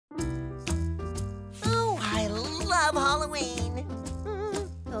Halloween.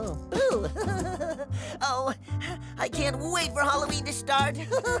 Ooh. Oh, I can't wait for Halloween to start.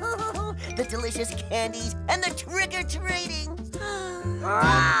 The delicious candies and the trick-or-treating.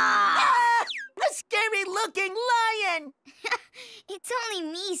 Ah! A scary-looking lion! It's only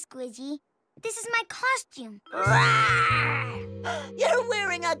me, Squidgy. This is my costume. You're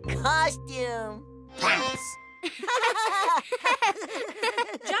wearing a costume. Thanks.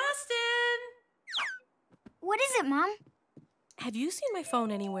 Justin! What is it, Mom? Have you seen my phone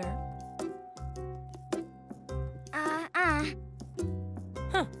anywhere? Huh.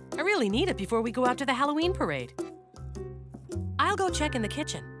 I really need it before we go out to the Halloween parade. I'll go check in the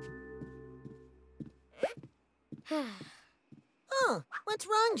kitchen. Oh, what's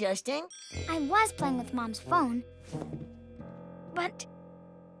wrong, Justin? I was playing with Mom's phone, but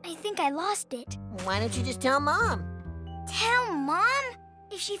I think I lost it. Why don't you just tell Mom? Tell Mom?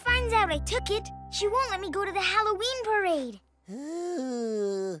 If she finds out I took it, she won't let me go to the Halloween parade.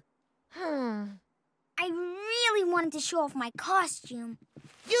 Ooh. I really wanted to show off my costume.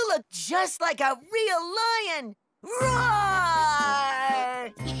 You look just like a real lion!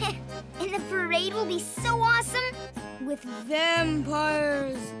 Roar! And the parade will be so awesome with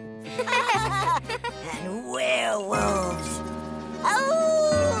vampires. And werewolves.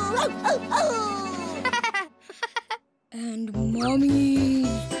 Oh! Oh, oh, oh! And mummies.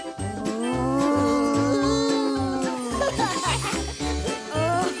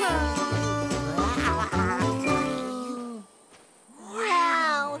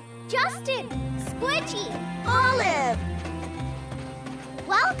 Wow! Justin, Squidgy, Olive!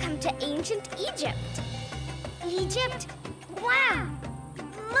 welcome to ancient Egypt. Egypt? Wow!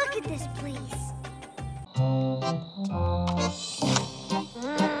 Look at this place.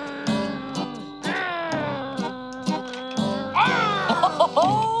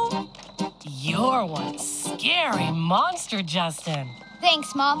 Oh, you're one scary monster, Justin.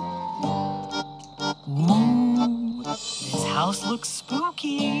 Thanks, Mom. Ooh, this house looks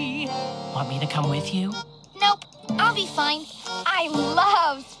spooky. Want me to come with you? Nope, I'll be fine. I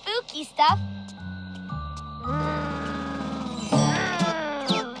love spooky stuff.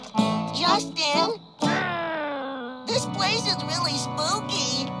 Justin! This place is really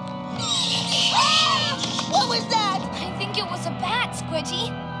spooky. What was that? I think it was a bat, Squidgy.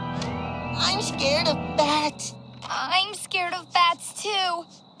 I'm scared of bats. I'm scared of bats, too.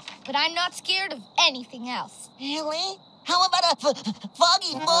 But I'm not scared of anything else. Really? How about a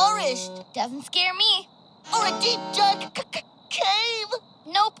foggy forest? Doesn't scare me. Or a deep, dark cave?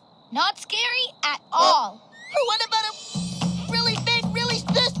 Nope, not scary at all. Or what about a really big, really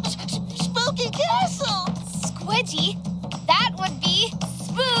spooky castle? Squidgy, that would be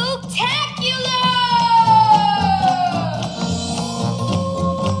spooktacular!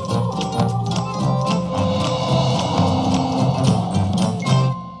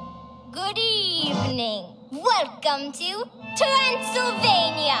 Good evening. Welcome to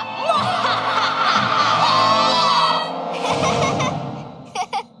Transylvania.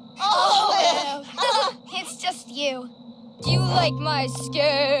 It's just you. Do you like my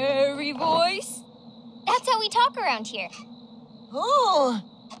scary voice? That's how we talk around here. Oh,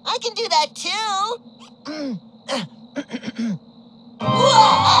 I can do that too.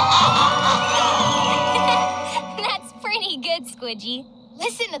 That's pretty good, Squidgy.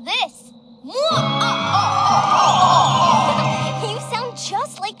 Listen to this. You sound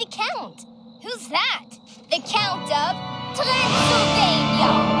just like the Count. Who's that? The Count of Transylvania.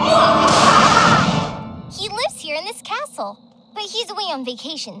 He lives here in this castle, but he's away on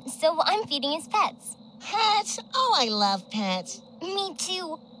vacation, so I'm feeding his pets. Pets? Oh, I love pets. Me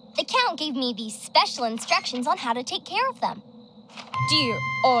too. The Count gave me these special instructions on how to take care of them. Dear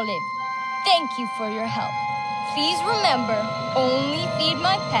Olive, thank you for your help. Please remember, only feed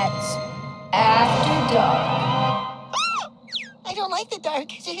my pets after dark. I don't like the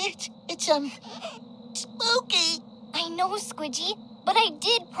dark. It's spooky. I know, Squidgy, but I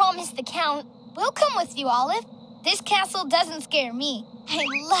did promise the Count. We'll come with you, Olive. This castle doesn't scare me. I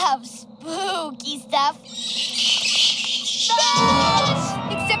love spooky stuff. Bats!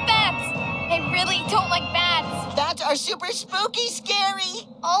 Except bats. I really don't like bats. Bats are super spooky scary.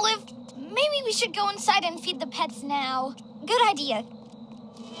 Olive, maybe we should go inside and feed the pets now. Good idea.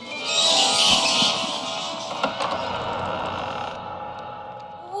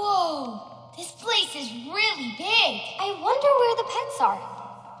 Whoa, this place is really big. I wonder where the pets are.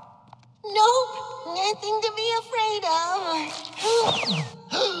 Nope, nothing to be afraid of.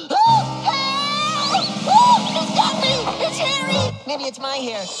 It's got me! It's hairy! Maybe it's my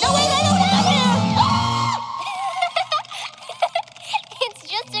hair. No, wait, I don't have hair! It's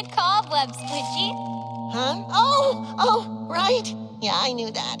just a cobweb, Squidgy. Huh? Oh, right. Yeah, I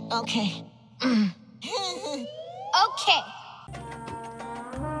knew that. Okay. Okay.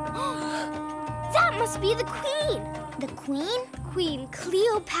 That must be the Queen. The Queen? Queen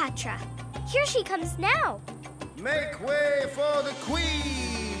Cleopatra. Here she comes now. Make way for the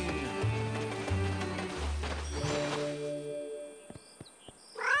Queen!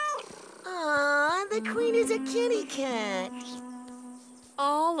 Aw, the Queen is a kitty cat.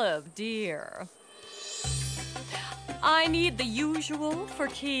 Olive, dear. I need the usual for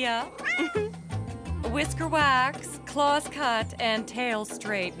Kia. Whisker wax, claws cut, and tail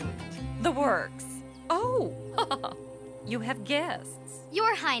straightened. The works. Oh, you have guests.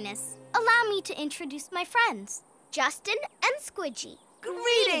 Your Highness, allow me to introduce my friends, Justin and Squidgy.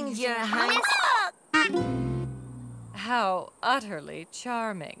 Greetings, Your Highness. How utterly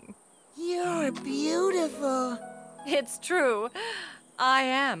charming. You're beautiful. It's true. I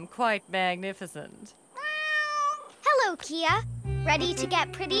am quite magnificent. Hello, Kia. Ready to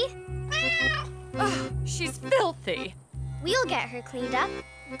get pretty? Oh, she's filthy. We'll get her cleaned up.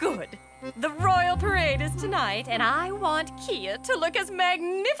 Good. The royal parade is tonight, and I want Kia to look as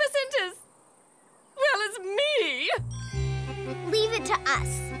magnificent as, well, as me. Leave it to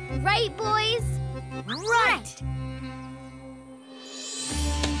us. Right, boys? Right.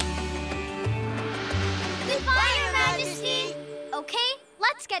 Goodbye, Your Majesty. Okay,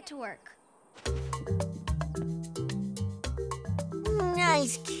 let's get to work.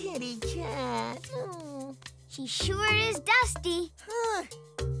 Nice kitty cat. She sure is dusty.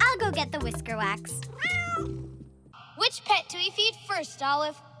 I'll go get the whisker wax. Which pet do we feed first,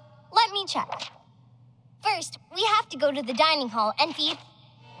 Olive? Let me check. First, we have to go to the dining hall and feed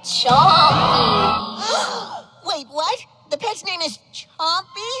Chompy. Wait, what? The pet's name is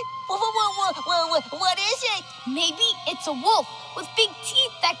Chompy? What is it? Maybe it's a wolf with big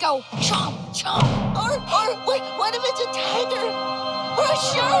teeth that go chomp, chomp. Or what if it's a tiger? Or a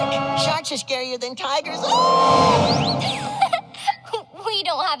shark? Sharks are scarier than tigers. We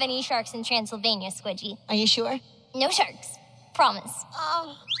don't have any sharks in Transylvania, Squidgy. Are you sure? No sharks. Promise.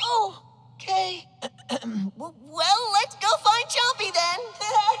 Okay. Well, let's go find Chompy then.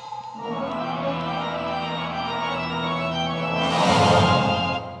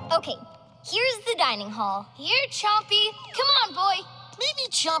 Okay, here's the dining hall. Here, Chompy. Come on, boy. Maybe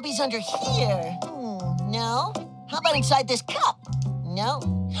Chompy's under here. No? How about inside this cup? No.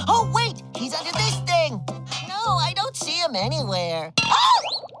 Oh, wait! He's under this thing! No, I don't see him anywhere.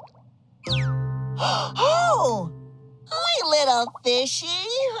 Oh! Hi, little fishy.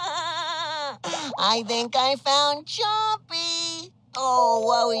 I think I found Chompy.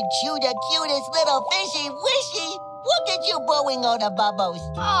 Oh, you the cutest little fishy wishy. Look at you blowing on the bubbles.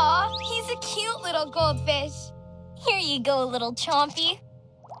 Aw, he's a cute little goldfish. Here you go, little Chompy.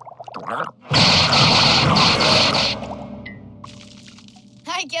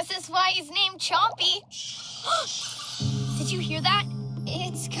 I guess that's why he's named Chompy. Did you hear that?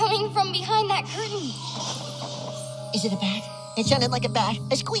 It's coming from behind that curtain. Is it a bat? It sounded like a bat.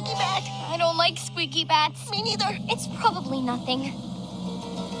 A squeaky bat. I don't like squeaky bats. Me neither. It's probably nothing.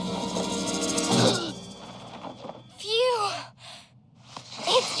 Phew.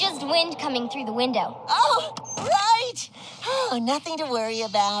 It's just wind coming through the window. Oh, right. Oh, nothing to worry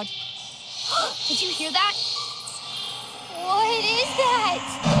about. Did you hear that? What is that?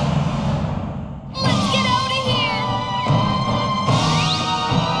 Let's get out of here!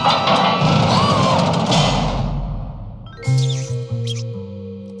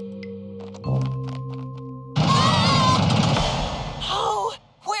 Oh,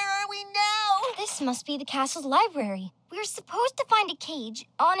 where are we now? This must be the castle's library. We're supposed to find a cage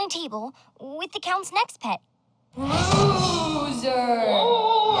on a table with the Count's next pet. Bruiser!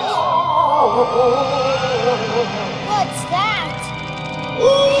 What's that?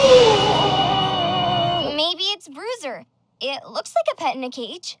 Maybe it's Bruiser. It looks like a pet in a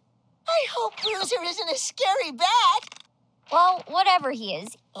cage. I hope Bruiser isn't a scary bat. Well, whatever he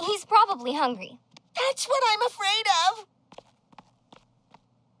is, he's probably hungry. That's what I'm afraid of.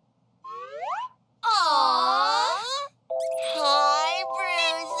 Aww. Hi,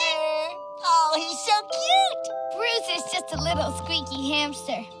 Bruiser. Oh, he's so cute. Bruiser's just a little squeaky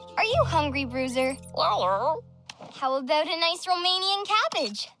hamster. Are you hungry, Bruiser? Hello. How about a nice Romanian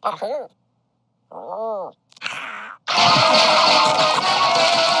cabbage?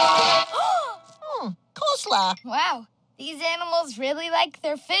 Coleslaw. Wow, these animals really like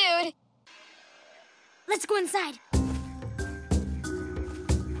their food. Let's go inside.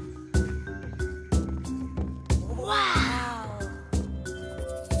 Wow.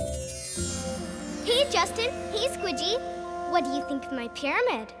 Hey, Justin. Hey, Squidgy. What do you think of my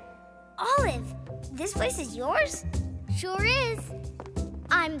pyramid? Olive, this place is yours? Sure is.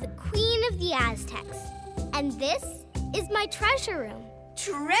 I'm the queen of the Aztecs, and this is my treasure room.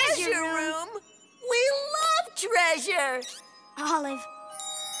 Treasure room? We love treasure! Olive,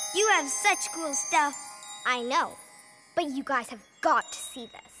 you have such cool stuff. I know, but you guys have got to see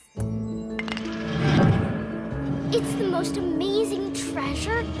this. It's the most amazing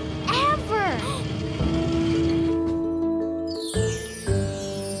treasure ever!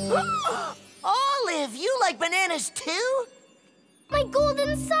 Olive, you like bananas too? My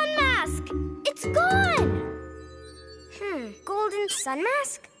golden sun mask! It's gone! Golden sun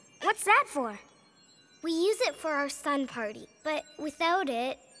mask? What's that for? We use it for our sun party, but without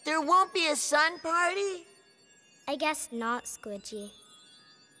it... There won't be a sun party? I guess not, Squidgy.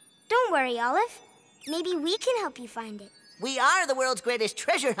 Don't worry, Olive. Maybe we can help you find it. We are the world's greatest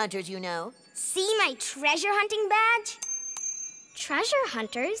treasure hunters, you know. See my treasure hunting badge? Treasure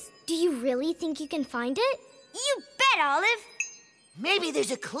hunters? Do you really think you can find it? You bet, Olive! Maybe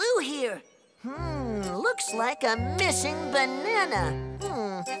there's a clue here. Looks like a missing banana.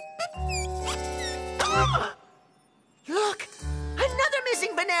 Look, another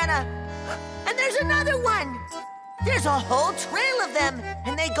missing banana. And there's another one. There's a whole trail of them,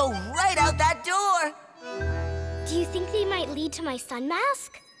 and they go right out that door. Do you think they might lead to my sun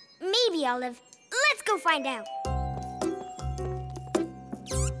mask? Maybe, Olive. Let's go find out.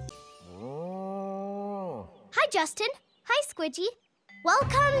 Hi, Justin. Hi, Squidgy.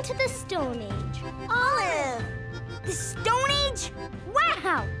 Welcome to the Stone Age. Olive! The Stone Age?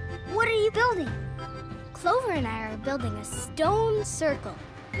 Wow! What are you building? Clover and I are building a stone circle.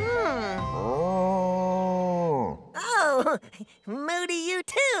 Oh, Moody, you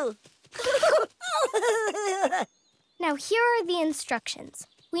too. Now, here are the instructions.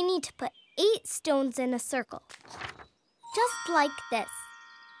 We need to put 8 stones in a circle. Just like this.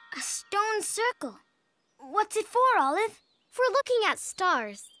 A stone circle? What's it for, Olive? For looking at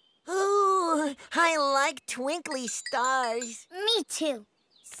stars. Ooh, I like twinkly stars. Me too.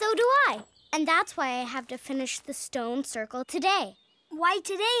 So do I. And that's why I have to finish the stone circle today. Why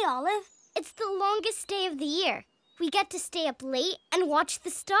today, Olive? It's the longest day of the year. We get to stay up late and watch the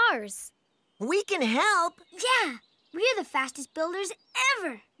stars. We can help. Yeah, we're the fastest builders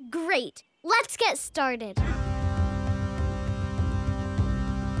ever. Great. Let's get started.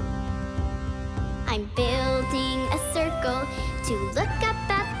 I'm building a circle to look up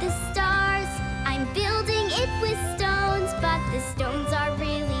at the stars. I'm building it with stones, but the stones are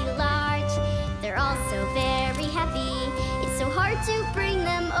really large. They're also very heavy. It's so hard to bring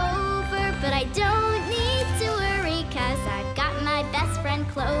them over, but I don't need to worry, 'cause I've got my best friend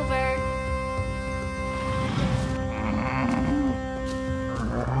Clover.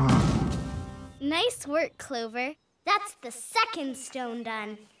 Nice work, Clover. That's the second stone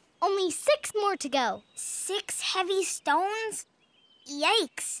done. Only 6 more to go. 6 heavy stones?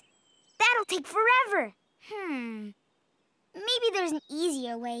 Yikes. That'll take forever. Maybe there's an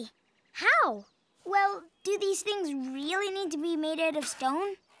easier way. How? Well, do these things really need to be made out of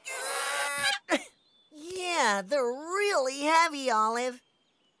stone? Yeah, they're really heavy, Olive.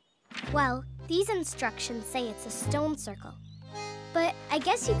 Well, these instructions say it's a stone circle. But I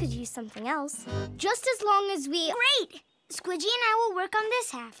guess you could use something else. Just as long as we... Great! Squidgy and I will work on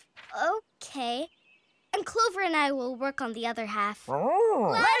this half. Okay. And Clover and I will work on the other half.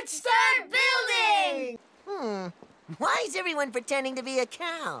 Let's start building! Why is everyone pretending to be a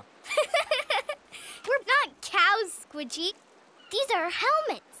cow? We're not cows, Squidgy. These are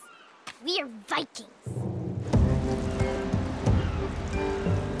helmets. We are Vikings.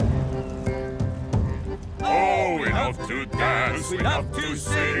 Oh, we love to dance, we love to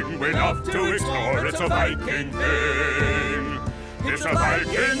sing, we love to explore. It's a Viking thing. It's a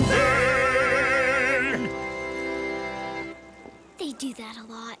Viking thing. They do that a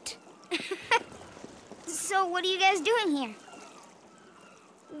lot. So what are you guys doing here?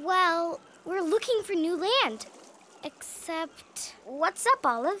 Well, we're looking for new land. Except... What's up,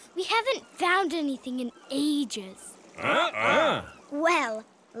 Olive? We haven't found anything in ages. Well,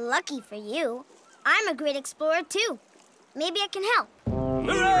 lucky for you. I'm a great explorer, too. Maybe I can help.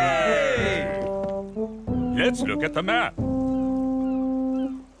 Hooray! Let's look at the map.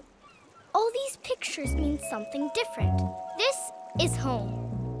 All these pictures mean something different. This is home.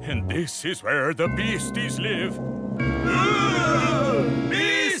 And this is where the beasties live.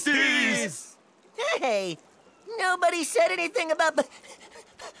 Beasties! Hey, nobody said anything about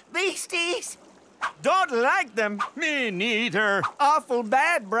beasties. Don't like them. Me neither. Awful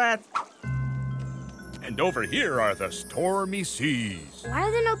bad breath. And over here are the stormy seas. Why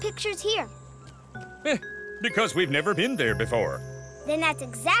are there no pictures here? Because we've never been there before. Then that's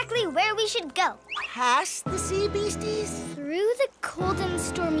exactly where we should go. Past the sea beasties? Through the cold and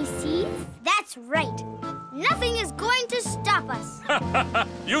stormy seas? That's right. Nothing is going to stop us.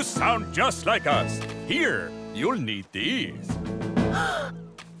 You sound just like us. Here, you'll need these.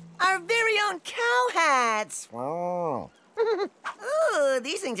 Our very own cow hats. Oh. Ooh,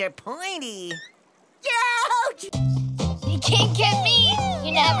 these things are pointy. Ouch! You can't get me.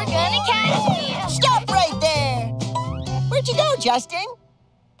 You're never gonna catch me. Stop right there. Where'd you go, Justin?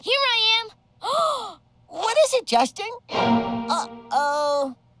 Here I am. What is it, Justin?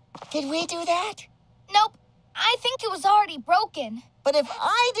 Uh-oh. Did we do that? Nope. I think it was already broken. But if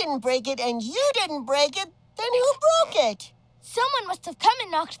I didn't break it and you didn't break it, then who broke it? Someone must have come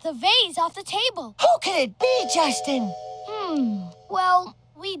and knocked the vase off the table. Who could it be, Justin? Well,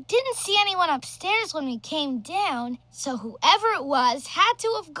 we didn't see anyone upstairs when we came down, so whoever it was had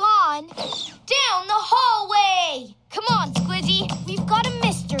to have gone down the hallway. Come on, Squidgy. We've got a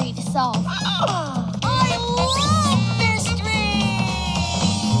mystery to solve. I love mysteries!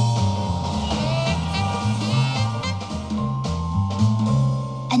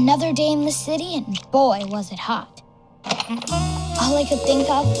 Another day in the city, and boy, was it hot. All I could think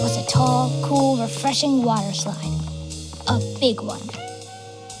of was a tall, cool, refreshing water slide. A big one.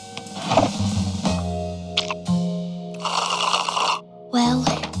 Well,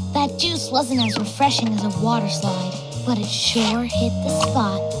 that juice wasn't as refreshing as a water slide, but it sure hit the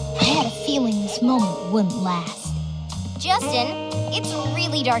spot. I had a feeling this moment wouldn't last. Justin, it's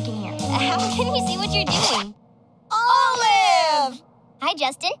really dark in here. How can we see what you're doing? Olive! Hi,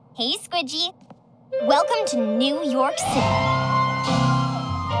 Justin. Hey, Squidgy. Welcome to New York City.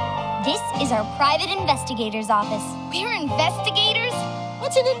 This is our private investigator's office. We're investigators?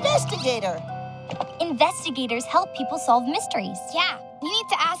 What's an investigator? Investigators help people solve mysteries. Yeah, we need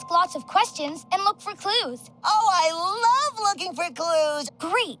to ask lots of questions and look for clues. Oh, I love looking for clues.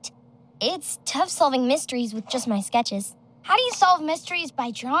 Great. It's tough solving mysteries with just my sketches. How do you solve mysteries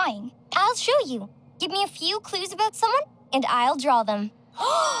by drawing? I'll show you. Give me a few clues about someone, and I'll draw them.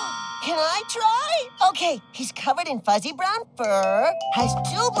 Can I try? Okay, he's covered in fuzzy brown fur, has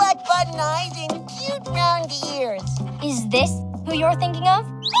 2 black button eyes, and cute round ears. Is this who you're thinking of?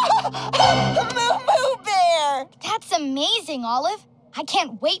 Moo Bear! That's amazing, Olive. I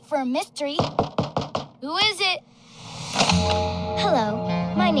can't wait for a mystery. Who is it? Hello,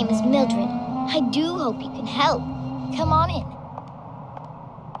 my name is Mildred. I do hope you can help. Come on in.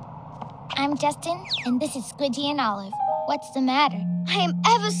 I'm Justin, and this is Squidgy and Olive. What's the matter? I am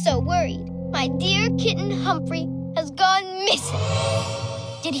ever so worried. My dear kitten Humphrey has gone missing.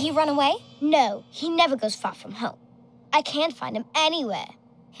 Did he run away? No, he never goes far from home. I can't find him anywhere.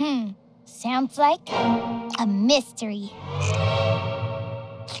 Sounds like a mystery.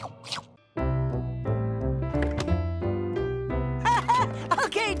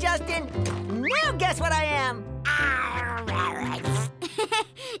 Okay, Justin. Now guess what I am?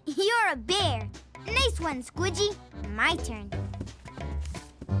 You're a bear. Nice one, Squidgy. My turn.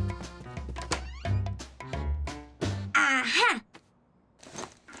 Aha!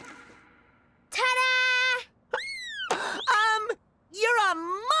 Ta-da! You're a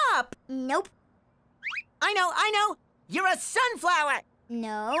mop! Nope. I know. You're a sunflower.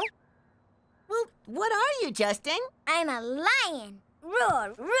 No. Well, what are you, Justin? I'm a lion.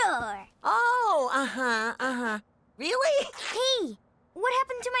 Roar, roar. Oh, Really? Hey, what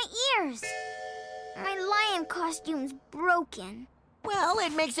happened to my ears? My lion costume's broken. Well,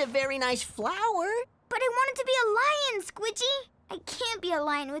 it makes a very nice flower. But I wanted to be a lion, Squidgy. I can't be a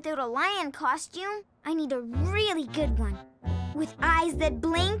lion without a lion costume. I need a really good one. With eyes that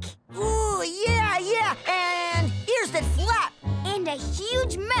blink. Ooh, yeah. And ears that flap. And a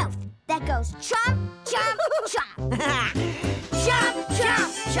huge mouth that goes chomp, chomp, chomp. Chomp,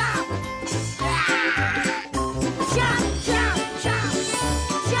 chomp, chomp. Chomp, chomp, chomp.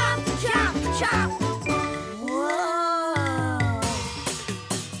 Chomp, chomp, chomp. Whoa.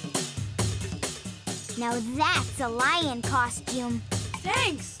 Now that's a lion costume.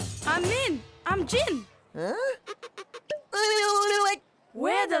 Thanks. I'm Min. I'm Jin. Huh?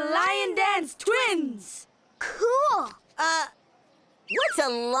 We're the Lion Dance Twins. Cool. What's a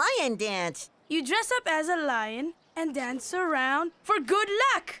lion dance? You dress up as a lion and dance around for good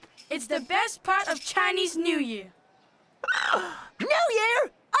luck. It's the best part of Chinese New Year. New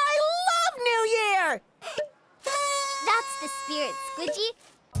Year? I love New Year! That's the spirit, Squidgy.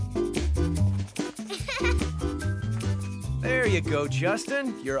 There you go,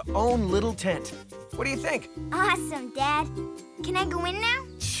 Justin. Your own little tent. What do you think? Awesome, Dad. Can I go in now?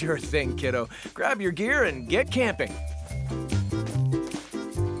 Sure thing, kiddo. Grab your gear and get camping.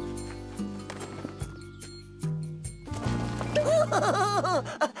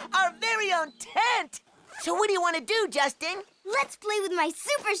 So what do you want to do, Justin? Let's play with my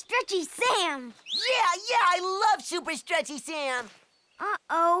super stretchy Sam. Yeah, I love Super Stretchy Sam.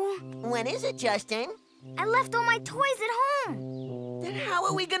 Uh-oh. When is it, Justin? I left all my toys at home. Then how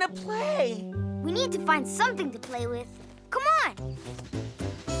are we gonna play? We need to find something to play with. Come on.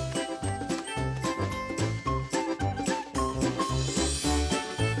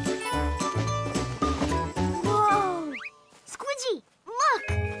 Whoa! Squidgy, look!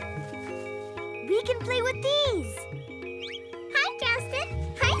 We can play with these. Hi, Justin.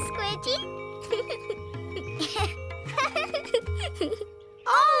 Hi, Squidgy.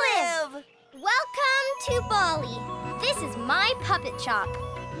 Olive! Welcome to Bali. This is my puppet shop.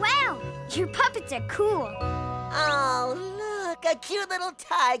 Wow, your puppets are cool. Oh, look, a cute little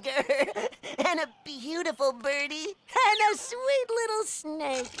tiger. And a beautiful birdie. And a sweet little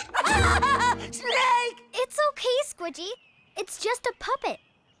snake. Snake! It's okay, Squidgy. It's just a puppet.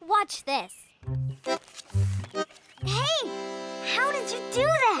 Watch this. Hey, how did you do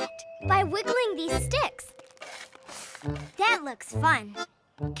that? By wiggling these sticks. That looks fun.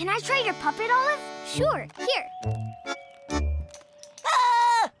 Can I try your puppet, Olive? Sure, here.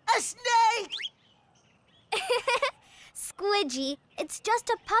 Ah, a snake! Squidgy, it's just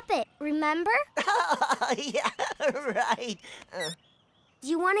a puppet, remember? Oh, yeah, right. Do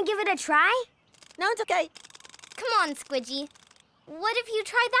you want to give it a try? No, it's okay. Come on, Squidgy. What if you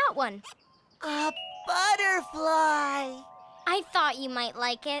try that one? A butterfly. I thought you might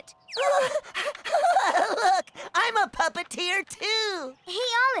like it. Look, I'm a puppeteer, too. Hey,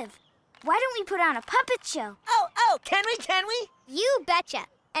 Olive, why don't we put on a puppet show? Oh, can we? You betcha.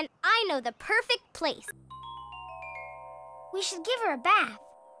 And I know the perfect place. We should give her a bath.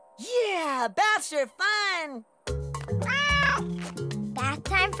 Yeah, baths are fun. Bath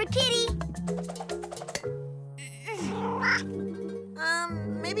time for Kitty.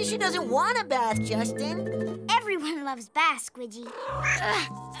 Maybe she doesn't want a bath, Justin. Everyone loves baths, Squidgy.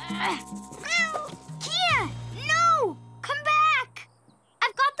 Kia, no! Come back!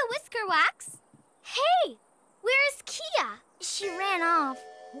 I've got the whisker wax. Hey, where's Kia? She ran off.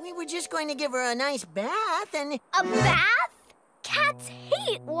 We were just going to give her a nice bath and... A bath? Cats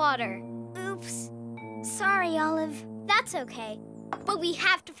hate water. Oops. Sorry, Olive. That's okay. But we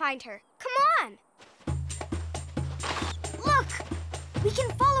have to find her. Come on. Look! We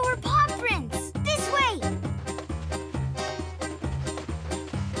can follow her paw prints. This way.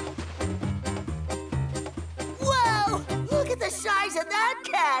 Whoa! Look at the size of that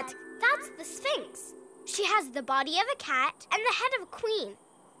cat. That's the Sphinx. She has the body of a cat and the head of a queen.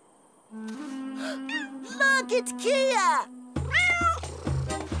 Look, it's Kia.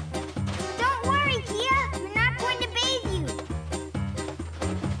 Don't worry, Kia. We're not going to bathe you.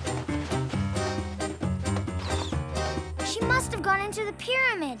 She must have gone into the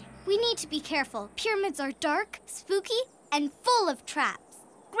pyramid. We need to be careful. Pyramids are dark, spooky, and full of traps.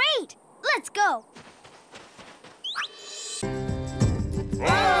 Great! Let's go.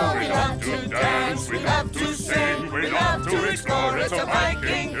 Oh, we love to dance, we love to sing, we love to explore. It's a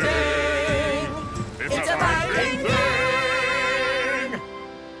Viking thing. It's a Viking thing.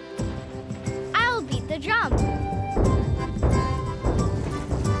 I'll beat the drum.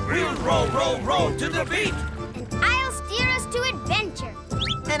 We'll roll, roll, roll to the beat. And I'll steer us to adventure.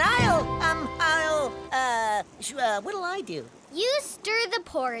 And what'll I do? You stir the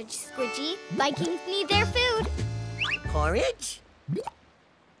porridge, Squidgy. Vikings need their food. Porridge?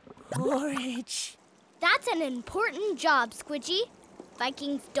 Porridge. That's an important job, Squidgy.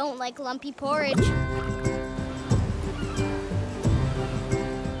 Vikings don't like lumpy porridge.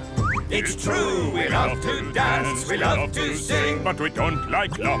 It's true, we love to dance, we love to sing, but we don't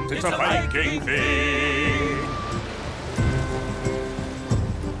like lumps, it's a Viking thing.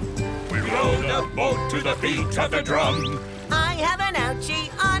 We roll the boat to the beat of the drum. I have an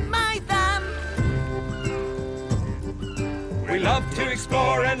ouchie on my thumb. We love to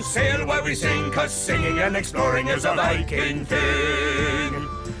explore and sail while we sing, 'cause singing and exploring is a Viking thing.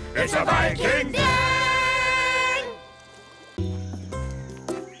 It's a Viking thing!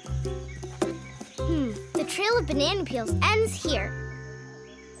 The trail of banana peels ends here.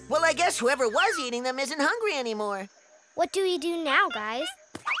 Well, I guess whoever was eating them isn't hungry anymore. What do we do now, guys?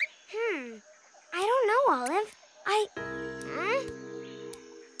 I don't know, Olive. Hey!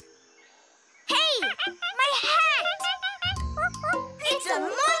 My hat! It's a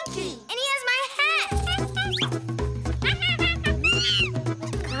monkey! And he has my hat!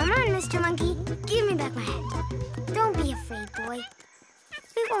 Come on, Mr. Monkey. Give me back my hat. Don't be afraid, boy.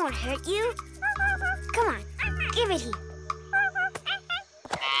 We won't hurt you. Come on, give it here.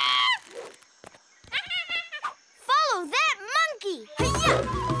 Follow that monkey! Hi-ya!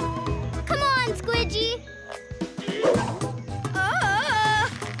 Come on, Squidgy.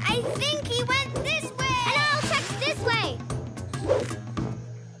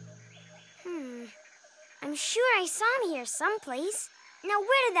 someplace. Now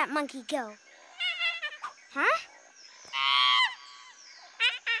where did that monkey go? Huh?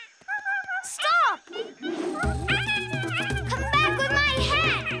 Stop! Come back with my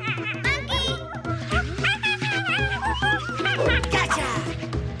hat! Monkey! Gotcha!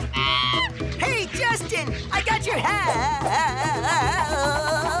 Hey, Justin! I got your hat!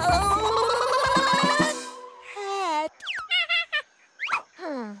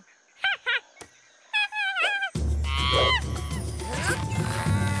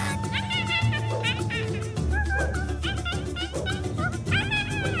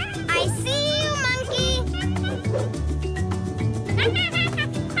 I see you, monkey!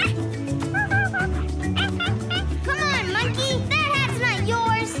 Come on, monkey! That hat's not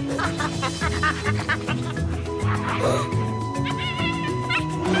yours!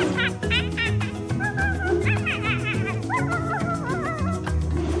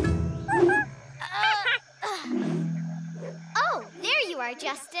 Oh, there you are,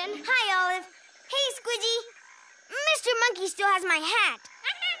 Justin. Hi, Olive. Hey, Squidgy. Mr. Monkey still has my hat.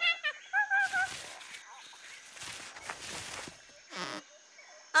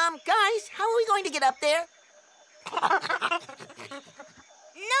 Guys, how are we going to get up there? No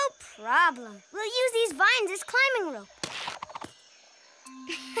problem. We'll use these vines as climbing rope.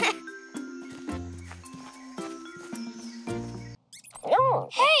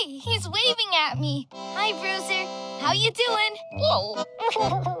 Hey, he's waving at me. Hi, Bruiser. How you doing? Oh,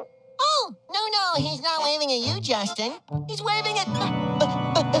 no, he's not waving at you, Justin. He's waving at bat.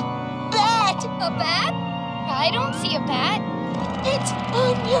 A bat? I don't see a bat. It's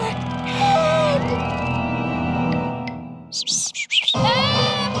on your head.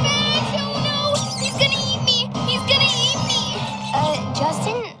 Bat! Oh no! He's gonna eat me! He's gonna eat me!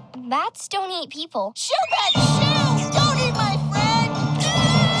 Justin, bats don't eat people. Shoo, bat, shoo! Don't eat my friend!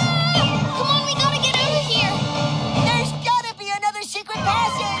 Come on, we gotta get out of here! There's gotta be another secret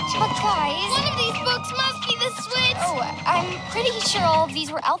passage! But guys, one of these books must be the switch! Oh, I'm pretty sure all of these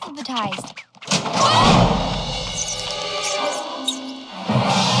were alphabetized.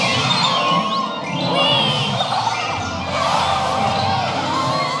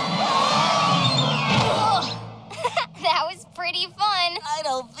 That was pretty fun. I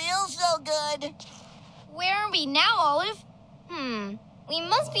don't feel so good. Where are we now, Olive? We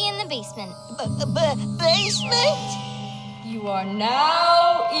must be in the basement. Basement? You are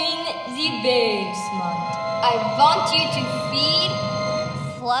now in the basement. I want you to feed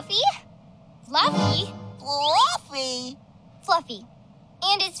Fluffy? Fluffy? Fluffy? Fluffy.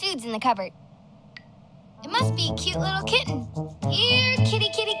 And its food's in the cupboard. It must be a cute little kitten. Here, kitty,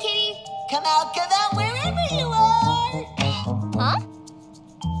 kitty, kitty. Come out, wherever you are. Huh?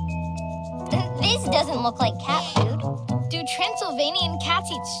 This doesn't look like cat food. Do Transylvanian cats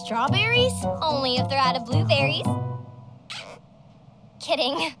eat strawberries? Only if they're out of blueberries.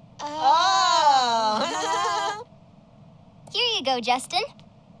 Kidding. Oh. Here you go, Justin.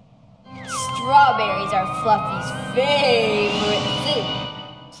 Strawberries are Fluffy's favorite food.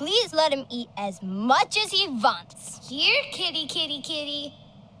 Please let him eat as much as he wants. Here, kitty, kitty, kitty.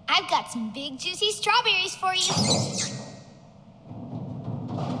 I've got some big, juicy strawberries for you.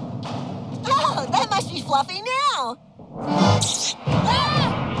 Oh, that must be Fluffy now.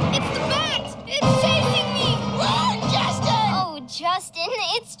 Ah! It's the bat! It's chasing me! Run, Justin! Oh, Justin,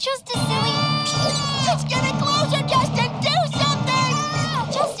 it's just a silly... It's getting closer, Justin! Do something!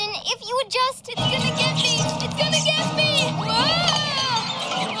 Justin, if you would just... It's gonna get me! It's gonna get me!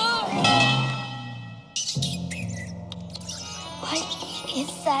 What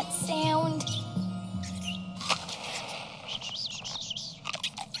is that sound?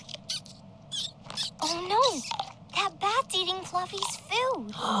 Oh no! That bat's eating Fluffy's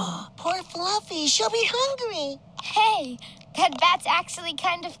food. Poor Fluffy, she'll be hungry. Hey, that bat's actually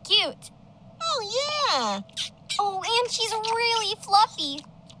kind of cute. Oh, yeah. Oh, and she's really fluffy.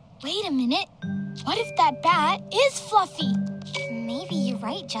 Wait a minute. What if that bat is Fluffy? Maybe you're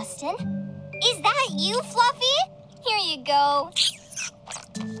right, Justin. Is that you, Fluffy? Here you go.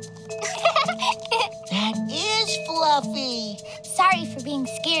 That is Fluffy. Sorry for being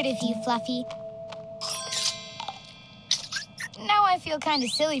scared of you, Fluffy. Now I feel kind of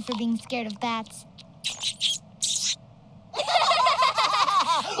silly for being scared of bats.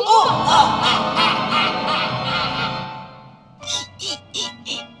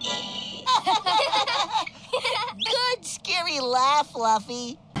 Good scary laugh,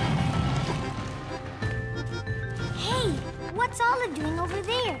 Fluffy. Hey, what's Olive doing over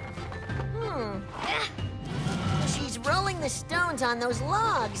there? She's rolling the stones on those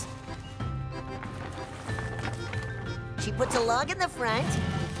logs. She puts a log in the front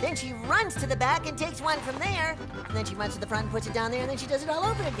Then she runs to the back and takes one from there. And then she runs to the front and puts it down there, and then she does it all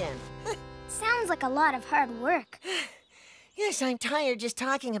over again. Sounds like a lot of hard work. Yes, I'm tired just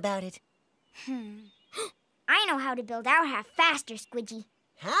talking about it. I know how to build our half faster, Squidgy.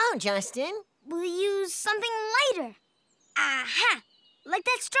 How, Justin? We'll use something lighter. Aha! Like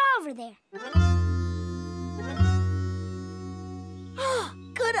that straw over there.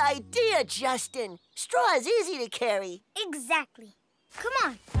 Good idea, Justin. Straw is easy to carry. Exactly. Come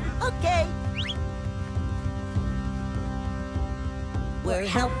on. Okay. We're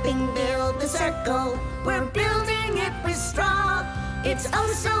helping build the circle. We're building it with straw. It's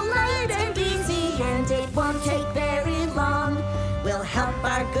oh so light and easy, and it won't take very long. We'll help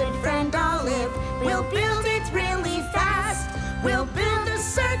our good friend Olive. We'll build it really fast. We'll build a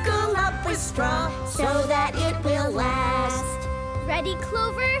circle up with straw so that it will last. Ready,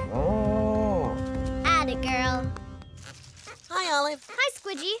 Clover? Oh. Atta girl. Hi, Olive. Hi,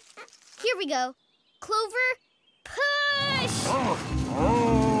 Squidgy. Here we go. Clover, push!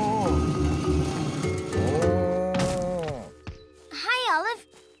 Hi, Olive.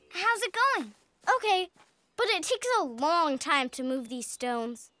 How's it going? Okay, but it takes a long time to move these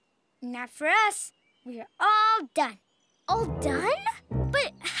stones. Not for us. We're all done. All done?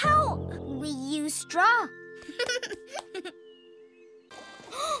 But how? We use straw.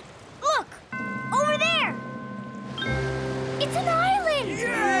 Look! Over there! It's an island!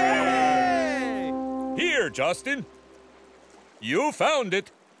 Yay! Here, Justin. You found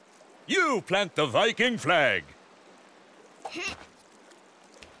it. You plant the Viking flag. Hey,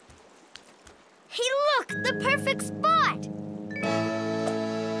 look! The perfect spot!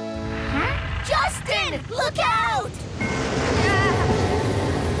 Huh? Justin! Look out!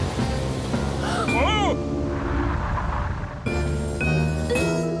 Oh!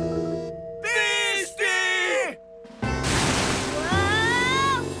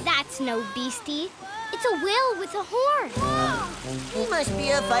 That's no beastie. It's a whale with a horn. Whoa. He must be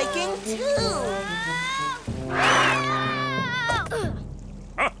a Viking, too.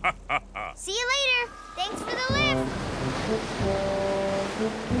 See you later. Thanks for the lift.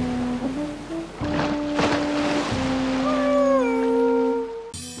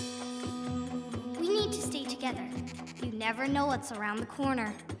 We need to stay together. You never know what's around the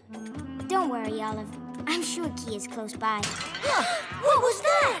corner. Don't worry, Olive. I'm sure Key is close by. What was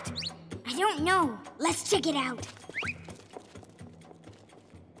that? I don't know. Let's check it out.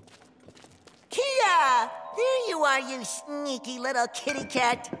 Kia! There you are, you sneaky little kitty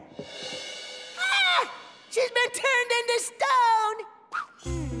cat. Ah! She's been turned into stone!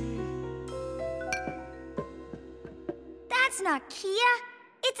 That's not Kia.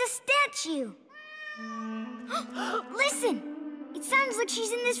 It's a statue. Listen! It sounds like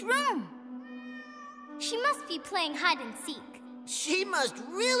she's in this room. She must be playing hide and seek. She must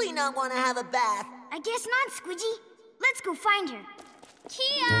really not want to have a bath. I guess not, Squidgy. Let's go find her.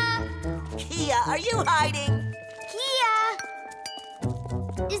 Kia! Kia, are you hiding? Kia!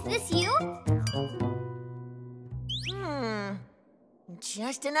 Is this you?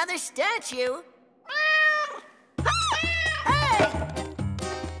 Just another statue. Hey!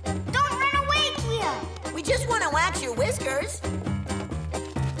 Don't run away, Kia! We just want to wax your whiskers.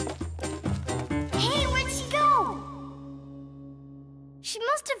 Hey, where'd she go? She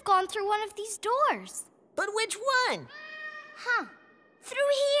must have gone through one of these doors. But which one? Huh.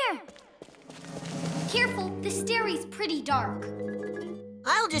 Through here. Careful, the stairway's pretty dark.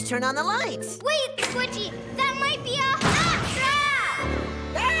 I'll just turn on the lights. Wait, Squidgy, that might be a trap!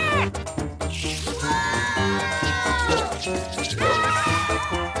 Ah!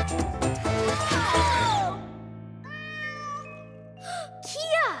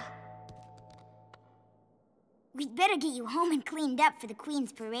 Kia! We'd better get you home and cleaned up for the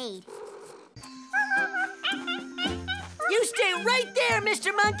Queen's parade. You stay right there,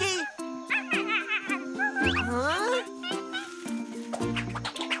 Mr. Monkey! Huh?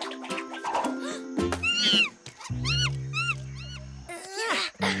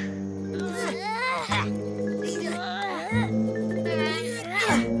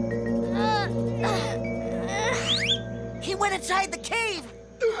 He went inside the cave!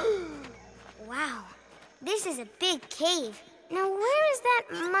 Wow, this is a big cave. Now where is that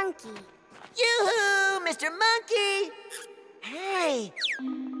monkey? Yoo-hoo, Mr. Monkey! Hey!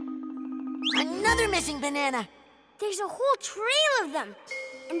 Another missing banana! There's a whole trail of them,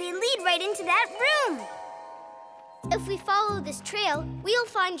 and they lead right into that room. If we follow this trail, we'll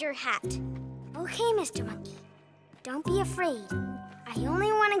find your hat. Okay, Mr. Monkey. Don't be afraid. I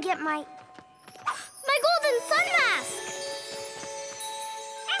only want to get my golden sun mask!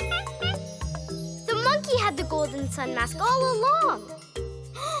 The monkey had the golden sun mask all along.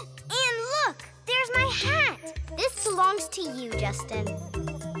 hat. This belongs to you, Justin.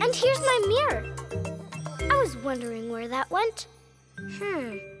 And here's my mirror. I was wondering where that went.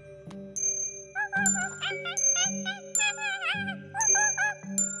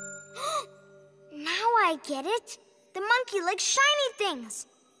 Now I get it. The monkey likes shiny things.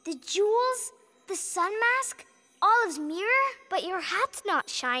 The jewels, the sun mask, Olive's mirror. But your hat's not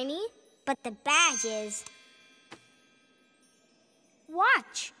shiny. But the badge is.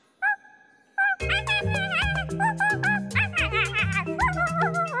 Watch.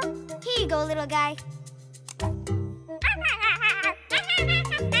 Here you go, little guy.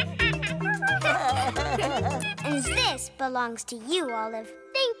 And this belongs to you, Olive.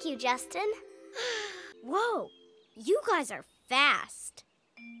 Thank you, Justin. Whoa, you guys are fast.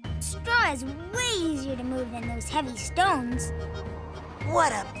 Straw is way easier to move than those heavy stones.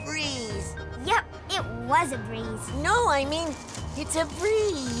 What a breeze. Yep, it was a breeze. No, I mean, it's a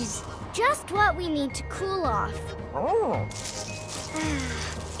breeze. Just what we need to cool off. Oh.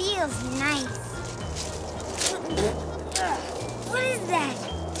 Feels nice. What is that?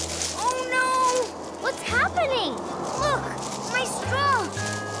 Oh no! What's happening? Look, my straw.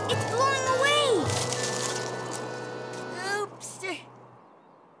 It's blowing away. Oops.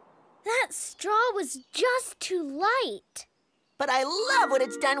 That straw was just too light. But I love what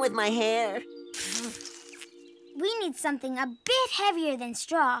it's done with my hair. We need something a bit heavier than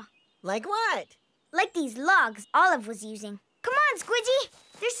straw. Like what? Like these logs Olive was using. Come on, Squidgy.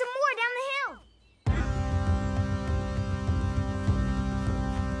 There's some more down the hill.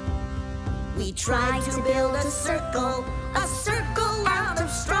 We tried to build a circle out of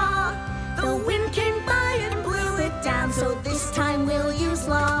straw. The wind came by and blew it down, so this time we'll use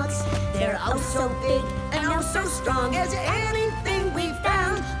logs. They're oh so big and oh so strong as anything we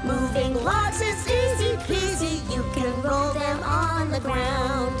found. Moving logs is easy peasy, you can roll them on the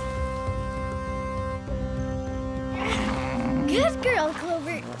ground. Good girl,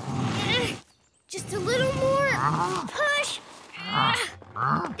 Clover. Just a little more. Push.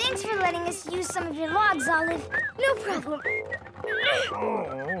 Thanks for letting us use some of your logs, Olive. No problem.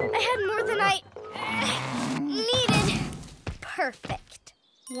 I had more than I needed. Perfect.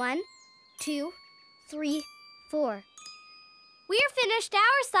 1, 2, 3, 4. We're finished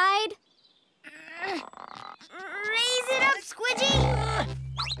our side. Raise it up, Squidgy.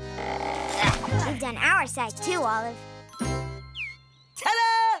 We've done our side too, Olive.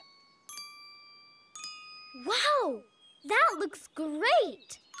 Ta-da! Wow, that looks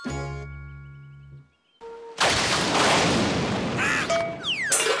great.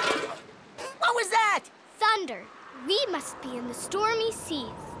 What was that? Thunder. We must be in the stormy seas.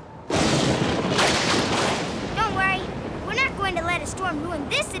 Don't worry, we're not going to let a storm ruin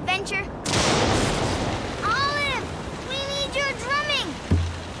this adventure. Olive, we need your drumming.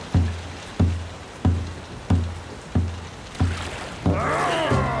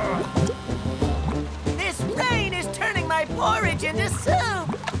 This rain is turning my porridge into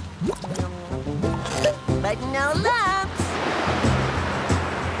soup. But no lumps.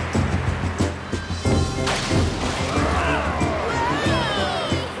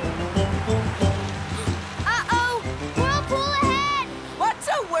 Uh-oh, whirlpool ahead. What's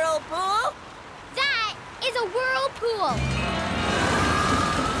a whirlpool? That is a whirlpool.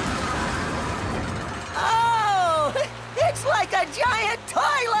 Oh, it's like a giant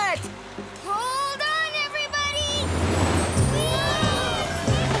toilet. Hold on, everybody!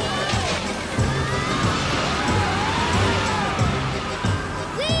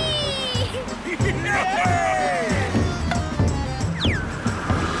 Whee!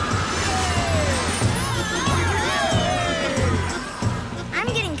 I'm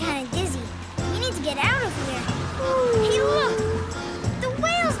getting kind of dizzy. We need to get out of here. Hey, look! The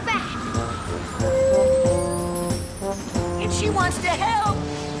whale's back! And she wants to help.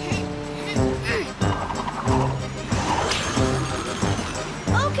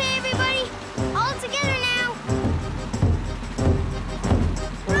 Okay, everybody, all together now.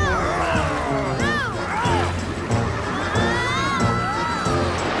 Row, row.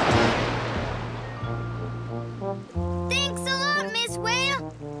 Thanks a lot, Miss Whale.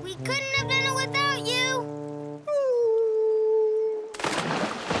 We couldn't have done it without you.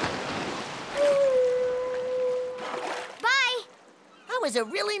 Bye. That was a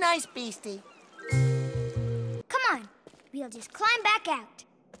really nice beastie. Come on, we'll just climb back out.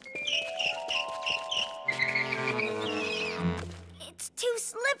 It's too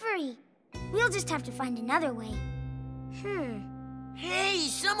slippery. We'll just have to find another way. Hey,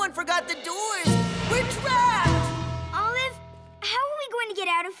 someone forgot the doors. We're trapped. Olive, how are we going to get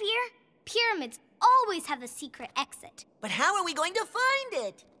out of here? Pyramids always have a secret exit. But how are we going to find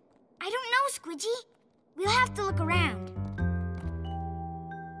it? I don't know, Squidgy. We'll have to look around.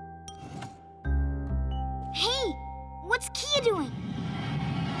 Hey, what's Kia doing?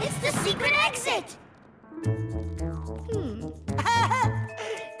 It's the secret exit!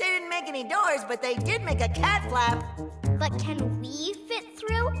 They didn't make any doors, but they did make a cat flap. But can we fit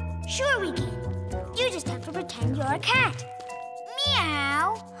through? Sure we can. You just have to pretend you're a cat.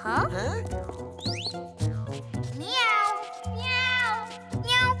 Meow. Huh? Meow. Meow.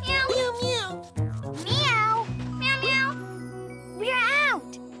 Meow, meow. Meow, meow. Meow. Meow, meow. We're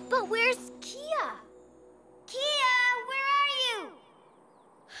out. But where's Kia? Kia, where are you?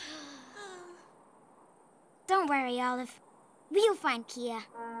 Don't worry, Olive. We'll find Kia.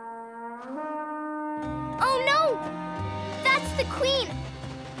 Oh, no! That's the Queen!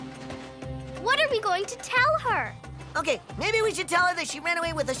 What are we going to tell her? Okay, maybe we should tell her that she ran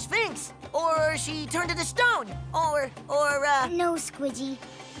away with a sphinx. Or she turned into stone. Or, No, Squidgy.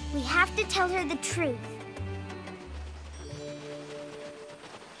 We have to tell her the truth.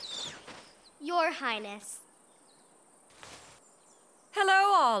 Your Highness.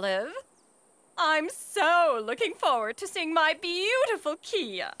 Hello, Olive. I'm so looking forward to seeing my beautiful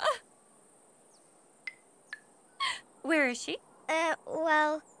Kia. Where is she?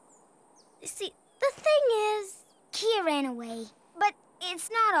 Well, see, the thing is, Kia ran away. But it's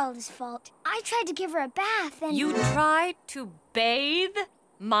not Olive's fault. I tried to give her a bath and... You tried to bathe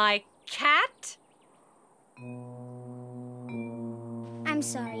my cat? I'm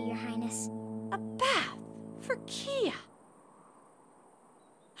sorry, Your Highness. A bath for Kia.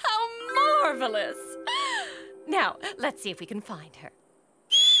 How marvelous! Now, let's see if we can find her.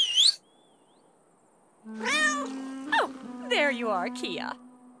 Oh, there you are, Kia.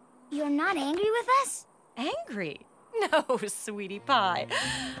 You're not angry with us? Angry? No, sweetie pie.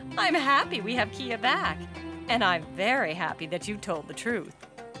 I'm happy we have Kia back. And I'm very happy that you told the truth.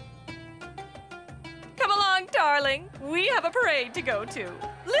 Come along, darling. We have a parade to go to.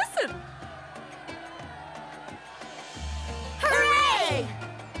 Listen. hooray!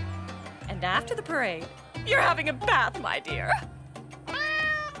 And after the parade, you're having a bath, my dear.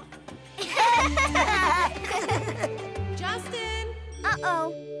 Justin!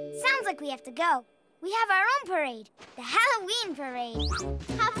 Uh-oh. Sounds like we have to go. We have our own parade, the Halloween parade.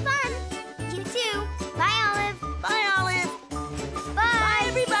 Have fun. You too. Bye, Olive. Bye, Olive. Bye. Bye,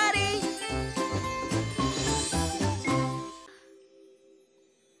 everybody.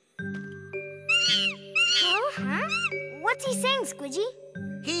 Huh? What's he saying, Squidgy?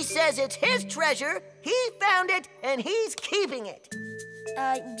 He says it's his treasure, he found it, and he's keeping it.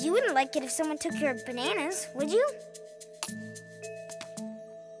 You wouldn't like it if someone took your bananas, would you?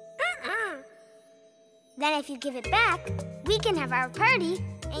 Then if you give it back, we can have our party,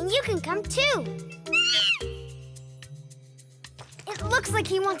 and you can come too. It looks like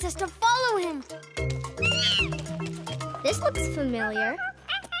he wants us to follow him. This looks familiar.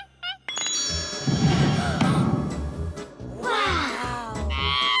 Wow!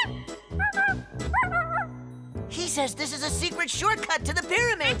 He says this is a secret shortcut to the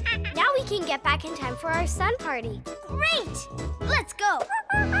pyramid. Now we can get back in time for our sun party. Great! Let's go.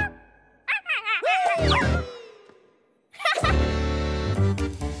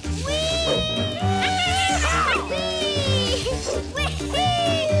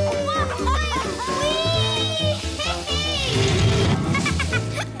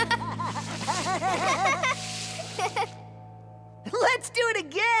 Let's do it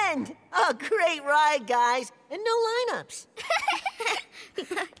again. A great ride, guys, and no lineups.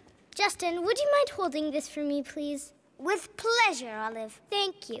 Justin, would you mind holding this for me, please? With pleasure, Olive.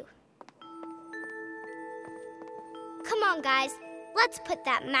 Thank you. Come on, guys. Let's put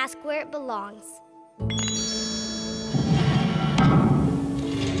that mask where it belongs.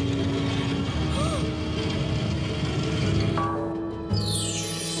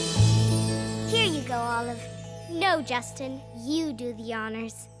 Here you go, Olive. No, Justin. You do the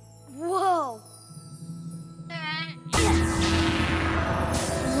honors. Whoa!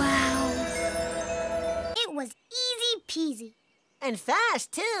 Wow. It was easy peasy. And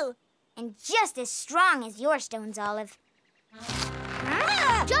fast, too. And just as strong as your stones, Olive.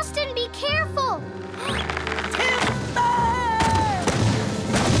 Ah! Justin, be careful!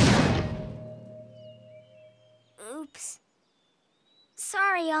 Oops.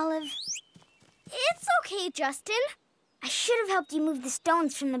 Sorry, Olive. It's okay, Justin. I should have helped you move the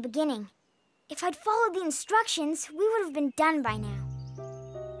stones from the beginning. If I'd followed the instructions, we would have been done by now.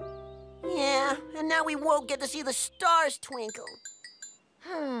 Yeah, and now we won't get to see the stars twinkle.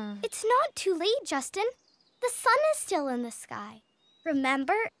 It's not too late, Justin. The sun is still in the sky.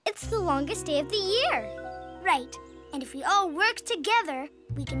 Remember, it's the longest day of the year. Right, and if we all work together,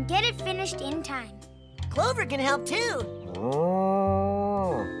 we can get it finished in time. Clover can help too.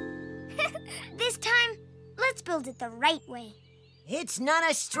 This time, let's build it the right way. It's not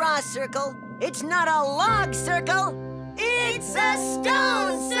a straw circle. It's not a log circle. It's a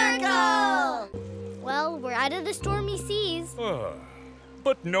stone circle! Well, we're out of the stormy seas.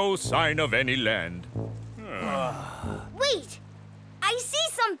 But no sign of any land. Wait! I see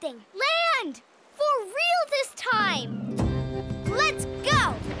something! Land! For real this time! Let's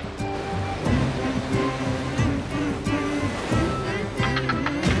go!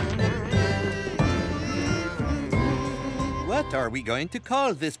 What are we going to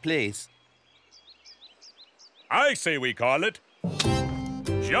call this place? I say we call it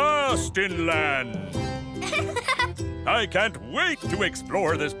Justin Land. I can't wait to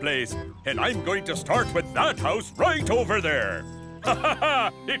explore this place, and I'm going to start with that house right over there. Ha ha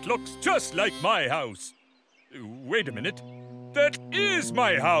ha! It looks just like my house. Wait a minute. That is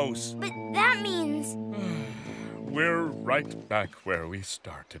my house. But that means... We're right back where we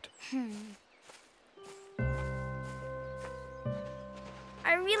started.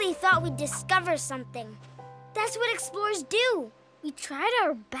 I really thought we'd discover something. That's what explorers do. We tried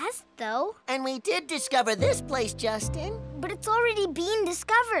our best, though. And we did discover this place, Justin. But it's already been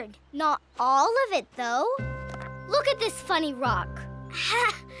discovered. Not all of it, though. Look at this funny rock.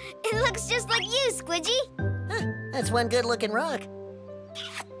 Ha! It looks just like you, Squidgy. Huh, that's one good-looking rock.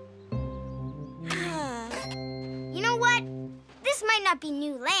 You know what? This might not be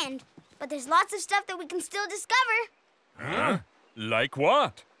new land, but there's lots of stuff that we can still discover. Huh? Like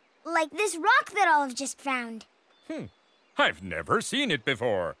what? Like this rock that Olive just found. I've never seen it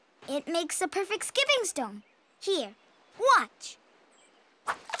before. It makes a perfect skipping stone. Here, watch.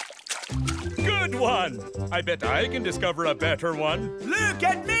 Good one! I bet I can discover a better one. Look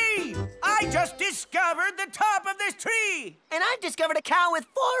at me! I just discovered the top of this tree! And I've discovered a cow with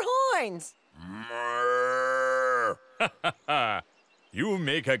 4 horns. You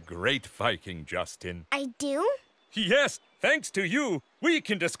make a great Viking, Justin. I do? Yes, thanks to you, we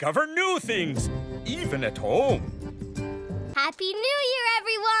can discover new things, even at home. Happy New Year,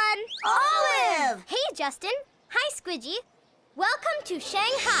 everyone! Olive! Hey, Justin. Hi, Squidgy. Welcome to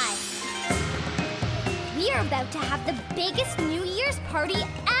Shanghai. We are about to have the biggest New Year's party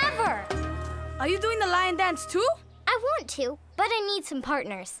ever. Are you doing the lion dance too? I want to, but I need some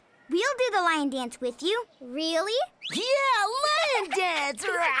partners. We'll do the lion dance with you. Really? Yeah, lion dance!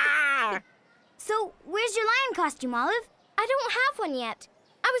 Rawr! So, where's your lion costume, Olive? I don't have one yet.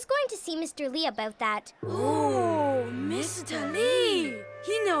 I was going to see Mr. Lee about that. Oh, Mr. Lee!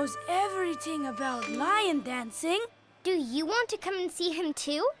 He knows everything about lion dancing. Do you want to come and see him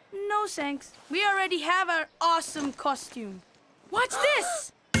too? No, thanks. We already have our awesome costume. Watch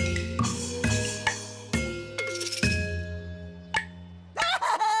this!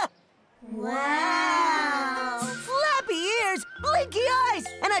 Wow! Flappy ears, blinky eyes,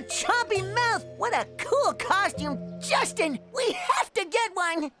 and a chompy mouth. What a cool costume. Justin, we have to get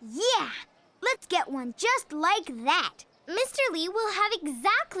one. Yeah, let's get one just like that. Mr. Lee will have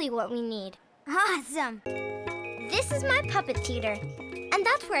exactly what we need. Awesome. This is my puppet theater, and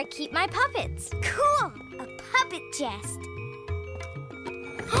that's where I keep my puppets. Cool, a puppet chest.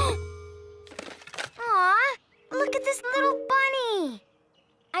 Aw, look at this little bunny.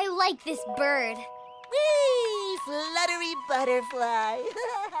 I like this bird. Whee! Fluttery butterfly.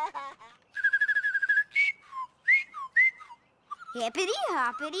 Hippity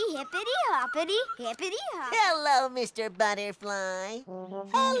hoppity, hippity hoppity, hippity hop. Hello, Mr. Butterfly.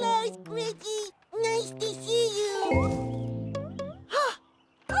 Hello, Squidgy. Nice to see you.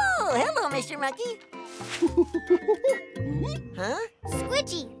 Oh, hello, Mr. Monkey. Huh?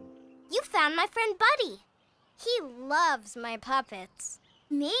 Squidgy, you found my friend Buddy. He loves my puppets.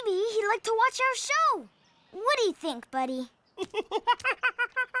 Maybe he'd like to watch our show. What do you think, Buddy?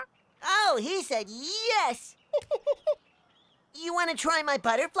 Oh, he said yes. You want to try my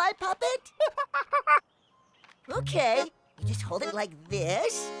butterfly puppet? Okay. You just hold it like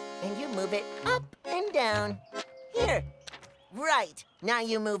this, and you move it up and down. Here. Right. Now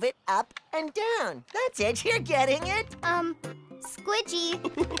you move it up and down. That's it. You're getting it. Squidgy.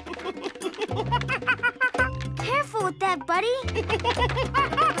 Careful with that, Buddy.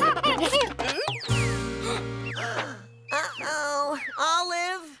 Uh-oh.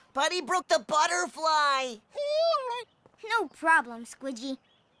 Olive, Buddy broke the butterfly. No problem, Squidgy.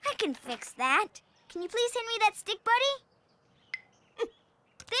 I can fix that. Can you please hand me that stick, Buddy?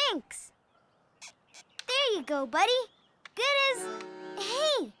 Thanks. There you go, Buddy. Good as...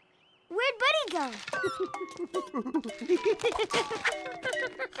 Hey, where'd Buddy go?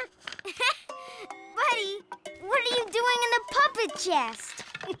 Buddy, what are you doing in the puppet chest?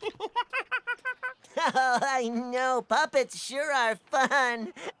 Oh, I know. Puppets sure are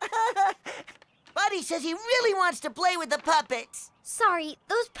fun. Buddy says he really wants to play with the puppets. Sorry,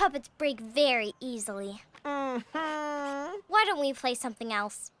 those puppets break very easily. Mm-hmm. Why don't we play something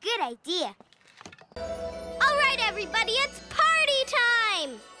else? Good idea. All right, everybody, it's party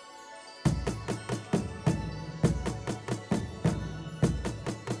time!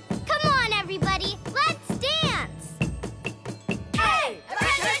 Come on, everybody, let's dance! Hey!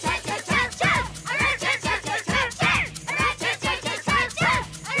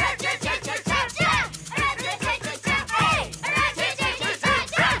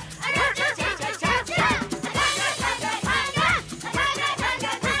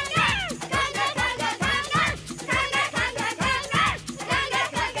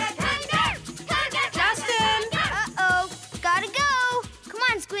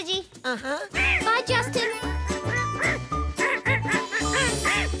 Uh-huh. Bye, Justin.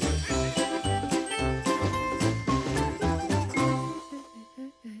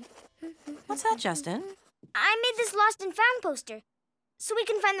 What's that, Justin? I made this lost and found poster so we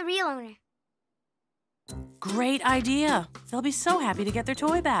can find the real owner. Great idea. They'll be so happy to get their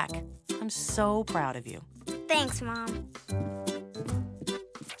toy back. I'm so proud of you. Thanks, Mom.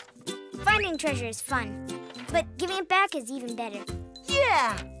 Finding treasure is fun, but giving it back is even better.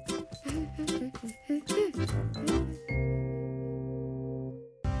 Yeah!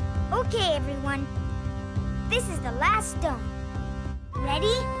 Okay, everyone. This is the last stone.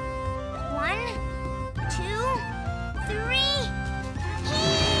 Ready? 1, 2, 3.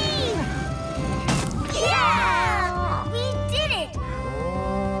 Heave! Yeah! We did it!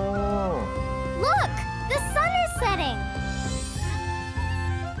 Look! The sun is setting!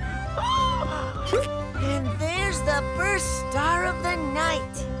 And there's the first star of the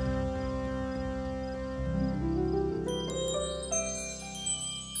night.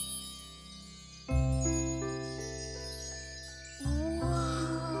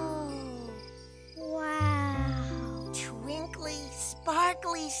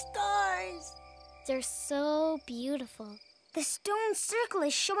 Sparkly stars. They're so beautiful. The stone circle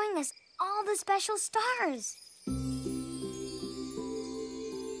is showing us all the special stars.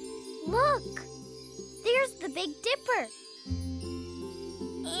 Look! There's the Big Dipper.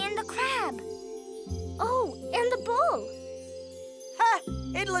 And the crab. Oh, and the bull. Ha!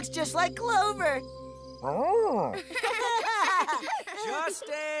 It looks just like Clover. Oh.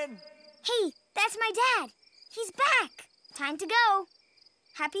 Justin! Hey, that's my dad. He's back. Time to go.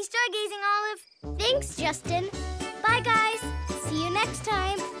 Happy stargazing, Olive. Thanks, Justin. Bye, guys. See you next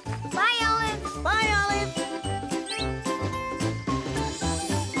time. Bye, Olive. Bye, Olive.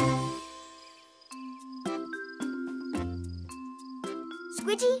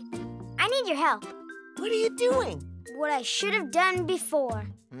 Squidgy, I need your help. What are you doing? What I should have done before.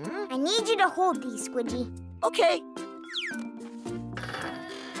 I need you to hold these, Squidgy. Okay.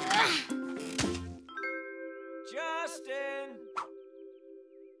 Justin!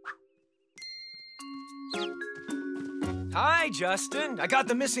 Hi, Justin. I got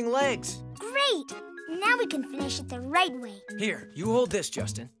the missing legs. Great! Now we can finish it the right way. Here, you hold this,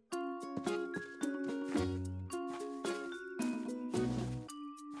 Justin.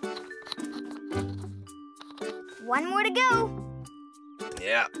 One more to go.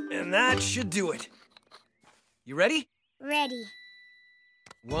 Yeah, and that should do it. You ready? Ready.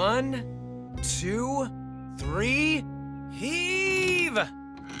 1, 2, 3, heave!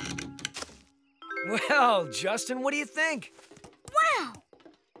 Well, Justin, what do you think? Wow!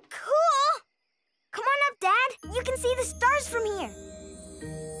 Cool! Come on up, Dad. You can see the stars from here.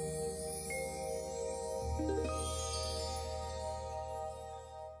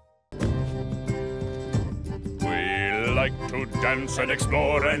 We like to dance and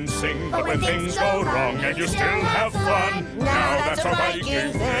explore and sing, but when things go wrong and you still have fun, now that's a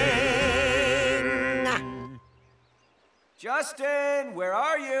Viking thing. Justin, where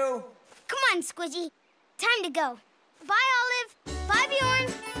are you? Come on, Squidgy. Time to go. Bye, Olive. Bye, Bjorn.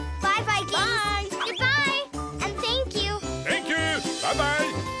 Bye, Vikings. Bye. Goodbye. And thank you. Thank you.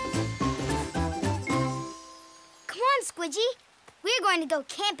 Bye-bye. Come on, Squidgy. We're going to go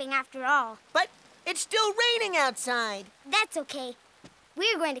camping after all. But it's still raining outside. That's okay.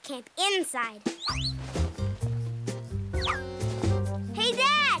 We're going to camp inside. Hey,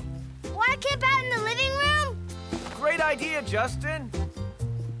 Dad! Want to camp out in the living room? Great idea, Justin.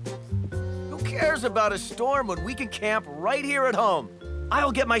 Who cares about a storm when we can camp right here at home?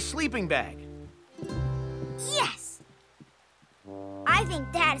 I'll get my sleeping bag. Yes! I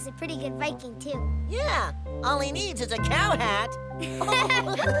think Dad is a pretty good Viking, too. Yeah, all he needs is a cow hat.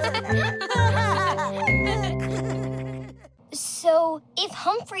 So, if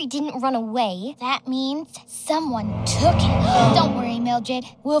Humphrey didn't run away, that means someone took him. Don't worry, Mildred.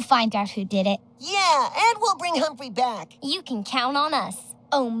 We'll find out who did it. Yeah, and we'll bring Humphrey back. You can count on us.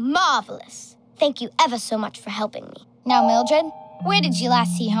 Oh, marvelous. Thank you ever so much for helping me. Now, Mildred, where did you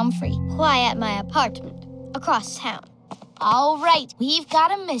last see Humphrey? Why, at my apartment, across town. All right, we've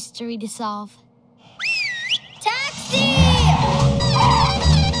got a mystery to solve. Taxi!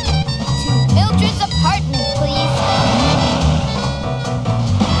 To Mildred's apartment, please.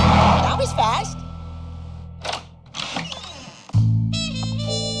 That was fast.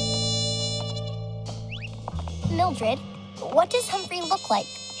 Mildred, what does Humphrey look like?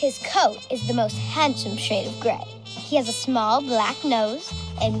 His coat is the most handsome shade of gray. He has a small black nose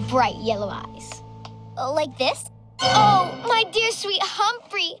and bright yellow eyes. Like this? Oh, my dear sweet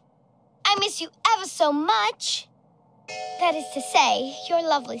Humphrey. I miss you ever so much. That is to say, your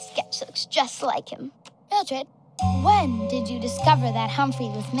lovely sketch looks just like him. Mildred, when did you discover that Humphrey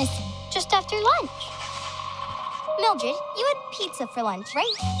was missing? Just after lunch. Mildred, you had pizza for lunch,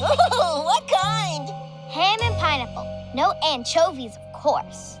 right? Oh, what kind? Ham and pineapple. No anchovies, of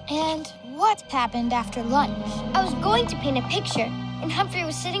course. And what happened after lunch? I was going to paint a picture, and Humphrey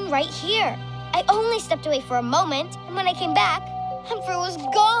was sitting right here. I only stepped away for a moment, and when I came back, Humphrey was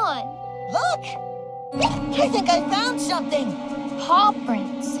gone. Look! I think I found something. Paw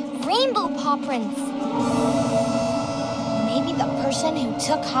prints. Rainbow paw prints. Maybe the person who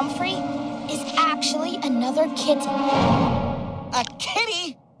took Humphrey is actually another kitten. A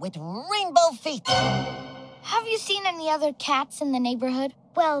kitty with rainbow feet. Have you seen any other cats in the neighborhood?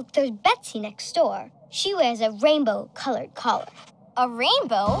 Well, there's Betsy next door. She wears a rainbow-colored collar. A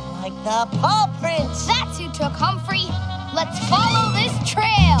rainbow? Like the paw prints. That's who took Humphrey. Let's follow this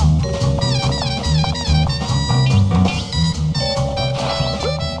trail.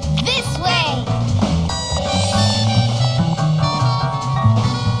 This way.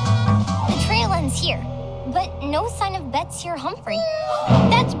 The trail ends here, but no sign of Betsy or Humphrey.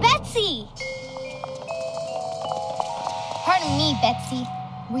 That's Betsy! Pardon me, Betsy.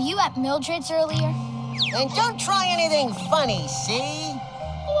 Were you at Mildred's earlier? And don't try anything funny, see?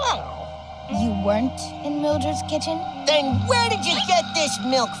 You weren't in Mildred's kitchen? Then where did you get this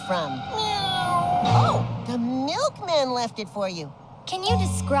milk from? Oh, the milkman left it for you. Can you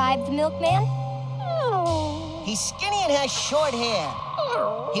describe the milkman? He's skinny and has short hair.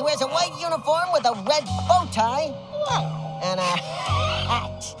 He wears a white uniform with a red bow tie and a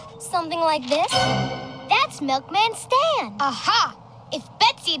hat. Something like this? That's Milkman Stan. Aha! If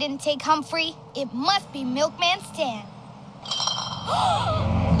Betsy didn't take Humphrey, it must be Milkman Stan.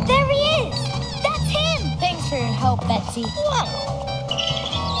 There he is! That's him! Thanks for your help, Betsy.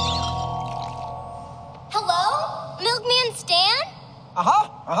 Hello? Milkman Stan?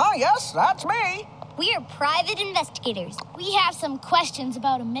 Yes, that's me. We're private investigators. We have some questions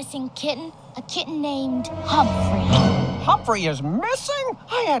about a missing kitten. A kitten named Humphrey. Humphrey is missing?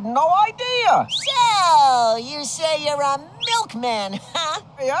 I had no idea. So, you say you're a milkman, huh?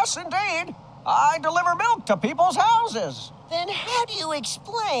 Yes, indeed. I deliver milk to people's houses. Then how do you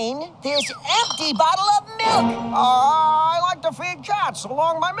explain this empty bottle of milk? I like to feed cats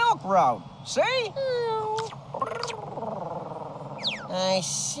along my milk route. See? I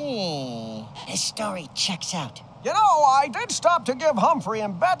see. This story checks out. You know, I did stop to give Humphrey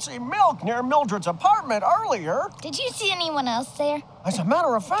and Betsy milk near Mildred's apartment earlier. Did you see anyone else there? As a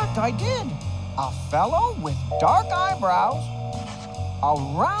matter of fact, I did. A fellow with dark eyebrows, a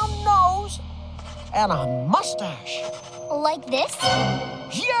round nose, and a mustache. Like this?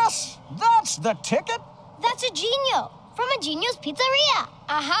 Yes, that's the ticket. That's a Genio from a Genio's Pizzeria.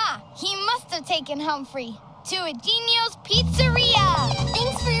 Aha! He must have taken Humphrey to a Genio's Pizzeria.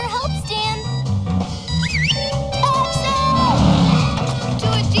 Thanks for your help, Stan. To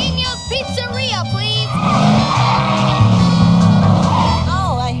a Genio's Pizzeria, please.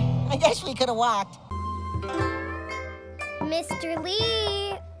 Oh, I guess we could have walked. Mr.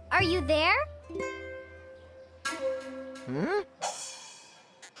 Lee, are you there?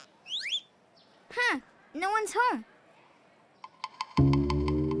 Huh, no one's home.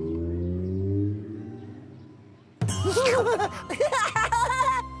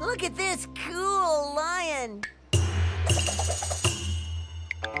 Look at this cool lion.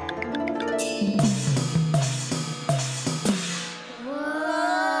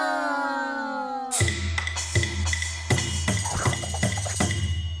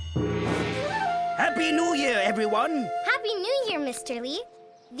 Happy New Year, everyone. Happy New Year, Mr. Lee.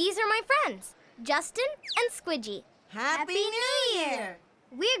 These are my friends, Justin and Squidgy. Happy New Year!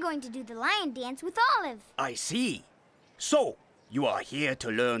 We're going to do the lion dance with Olive. I see. So, you are here to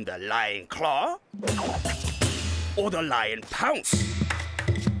learn the lion claw? or the lion pounce.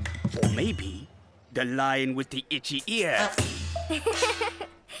 Or maybe the lion with the itchy ear.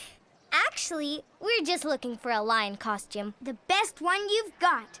 Actually, we're just looking for a lion costume. The best one you've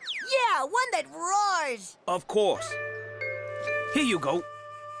got. Yeah, one that roars. Of course. Here you go.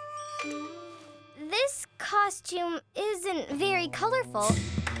 This costume isn't very colorful.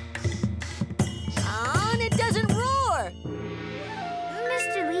 And it doesn't roar.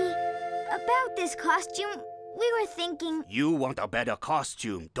 Mr. Lee, about this costume, we were thinking... You want a better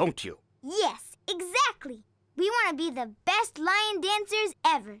costume, don't you? Yes, exactly. We want to be the best lion dancers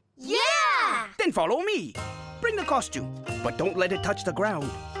ever. Yeah! Then follow me. Bring the costume, but don't let it touch the ground.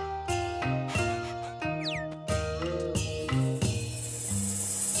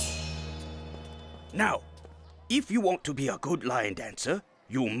 Now, if you want to be a good lion dancer,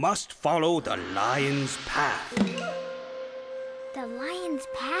 you must follow the lion's path. The lion's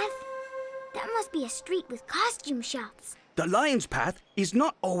path? That must be a street with costume shops. The lion's path is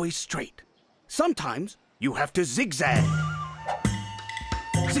not always straight. Sometimes you have to zigzag.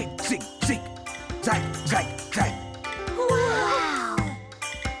 Zig, zig, zig. Zag, zag, zag. Wow!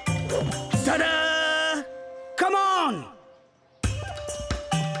 Ta-da! Come on!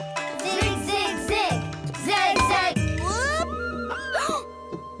 Zig, zig, zig. Zag, zag. Whoop!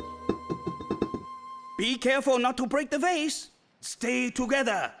 Be careful not to break the vase. Stay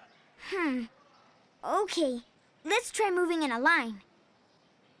together. Okay, let's try moving in a line.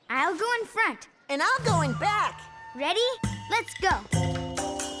 I'll go in front. And I'll go in back. Ready? Let's go.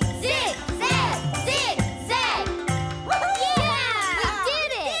 Zig, zag, zig, zag. Yeah! We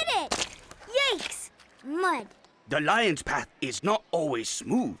did it! Yikes! Mud. The lion's path is not always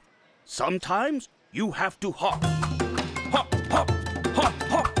smooth. Sometimes you have to hop. Hop, hop, hop,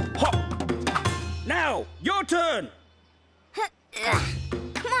 hop, hop. Now, your turn.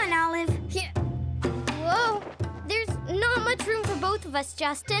 Come on, Olive. Here. Whoa, there's not much room for both of us,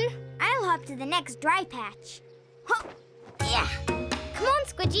 Justin. I'll hop to the next dry patch. Huh. Yeah. Come on,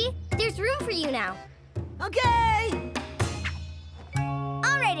 Squidgy. There's room for you now. Okay.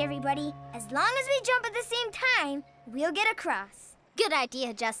 All right, everybody. As long as we jump at the same time, we'll get across. Good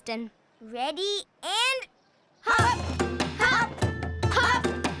idea, Justin. Ready, and... hop! Hop! Hop!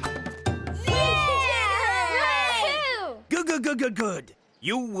 Yeah! Good, good, good, good, good.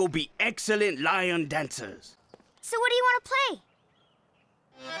 You will be excellent lion dancers. So what do you want to play?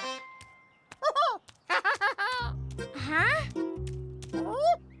 Huh?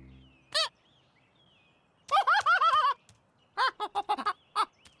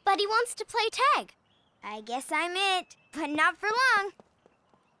 Buddy wants to play tag. I guess I'm it, but not for long.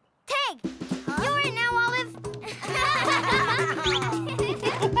 Tag! You're it now, Olive.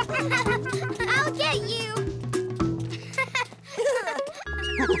 I'll get you.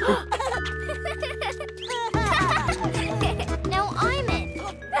 Now I'm it.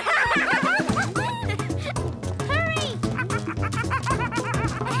 Hurry!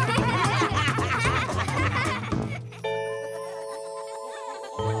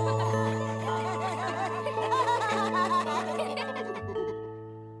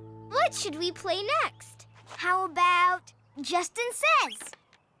 What should we play next? How about Justin Says?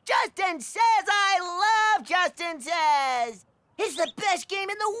 Justin Says! I love Justin Says! It's the best game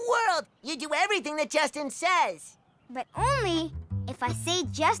in the world! You do everything that Justin says. But only if I say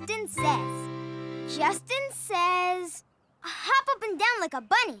Justin Says. Justin says, hop up and down like a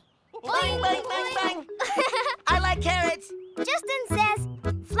bunny. Boing, boing, boing, boing. I like carrots. Justin says,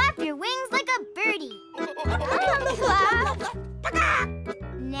 flap your wings like a birdie. Flap.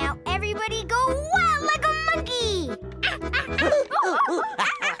 Now everybody go wild like a monkey.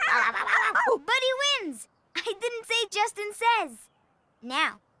 Buddy wins. I didn't say Justin Says.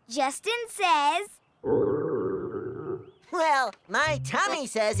 Now, Justin says... Well, my tummy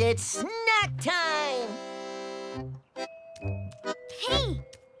says it's snack time. Hey,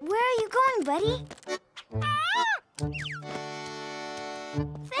 where are you going, buddy?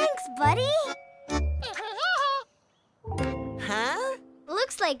 Thanks, buddy. Huh?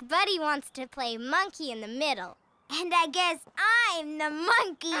 Looks like Buddy wants to play monkey in the middle. And I guess I'm the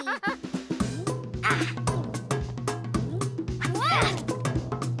monkey.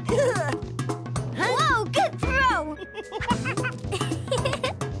 Whoa, good throw!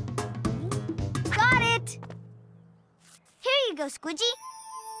 Got it! Here you go, Squidgy.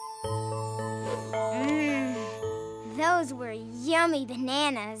 Those were yummy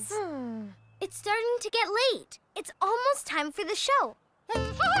bananas. It's starting to get late. It's almost time for the show.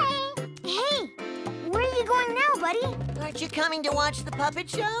 Hey, where are you going now, buddy? Aren't you coming to watch the puppet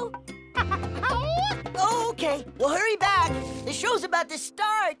show? Oh, okay. Well, hurry back. The show's about to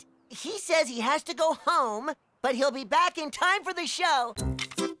start. He says he has to go home, but he'll be back in time for the show.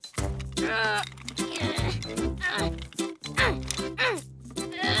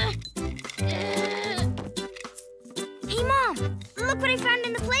 Hey, Mom, look what I found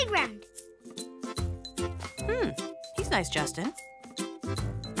in the playground. He's nice, Justin.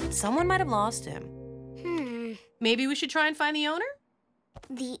 Someone might have lost him. Maybe we should try and find the owner?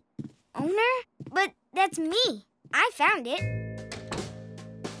 The owner? But that's me. I found it.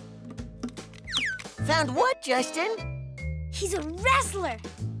 Found what, Justin? He's a wrestler.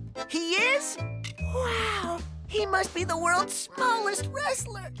 He is? Wow, he must be the world's smallest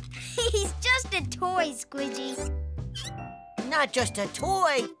wrestler. He's just a toy, Squidgy. Not just a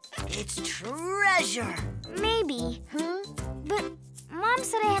toy, it's treasure. Maybe. But Mom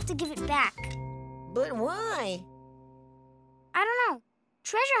said I have to give it back. But why? I don't know.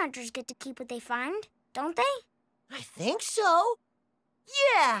 Treasure hunters get to keep what they find, don't they? I think so.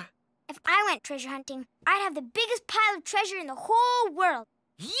 Yeah. If I went treasure hunting, I'd have the biggest pile of treasure in the whole world.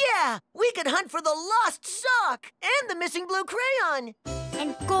 Yeah, we could hunt for the lost sock and the missing blue crayon.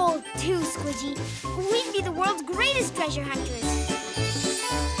 And gold, too, Squidgy. We'd be the world's greatest treasure hunters.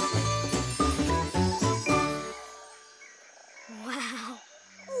 Wow.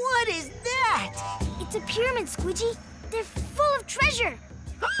 What is that? It's a pyramid, Squidgy. They're full of treasure.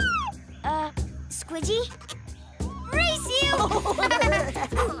 Squidgy? Race you!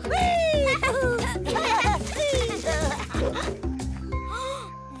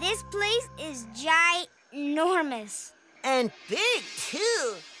 This place is ginormous. And big,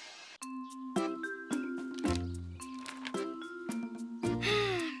 too.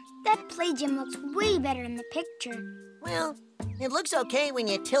 That play gym looks way better in the picture. Well, it looks okay when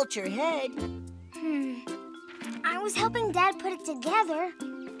you tilt your head. I was helping Dad put it together,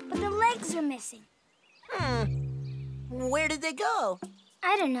 but the legs are missing. Where did they go?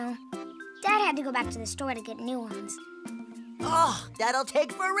 I don't know. Dad had to go back to the store to get new ones. Oh, that'll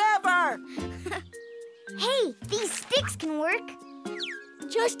take forever. Hey, these sticks can work.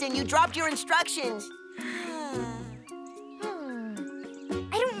 Justin, you dropped your instructions.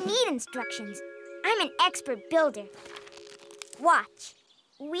 I don't need instructions. I'm an expert builder. Watch.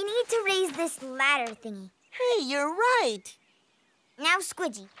 We need to raise this ladder thingy. Hey, you're right. Now,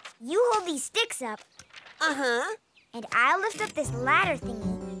 Squidgy, you hold these sticks up. And I'll lift up this ladder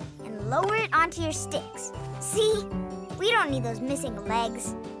thingy and lower it onto your sticks. See? We don't need those missing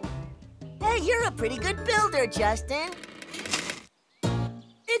legs. Hey, you're a pretty good builder, Justin.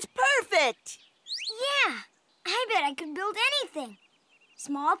 It's perfect. Yeah, I bet I could build anything.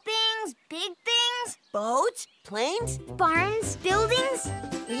 Small things, big things. Boats, planes, barns, buildings.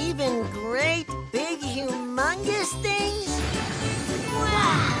 Even great, big, humongous things.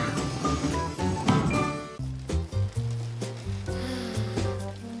 Wow.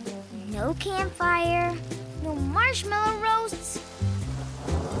 No campfire, no marshmallow roasts,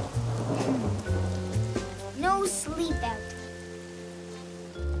 no sleep out.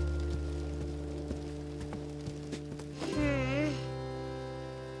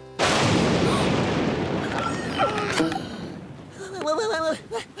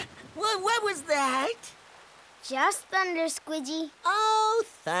 What was that? Just thunder, Squidgy. Oh,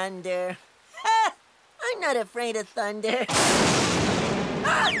 thunder. I'm not afraid of thunder.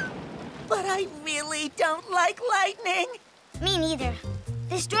 But I really don't like lightning. Me neither.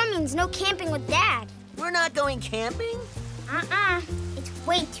 This storm means no camping with Dad. We're not going camping? It's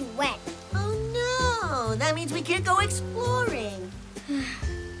way too wet. Oh, no. That means we can't go exploring.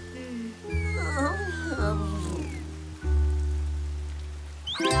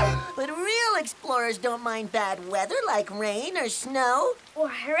 But real explorers don't mind bad weather like rain or snow. Or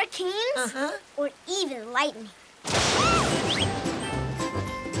hurricanes. Or even lightning.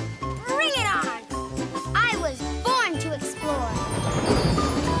 Bring it on! I was born to explore.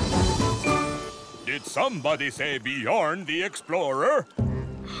 Did somebody say Bjorn the Explorer?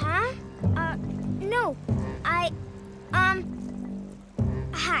 Huh? No. Hi.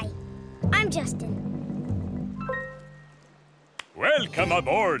 I'm Justin. Welcome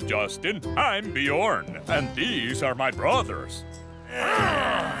aboard, Justin. I'm Bjorn, and these are my brothers.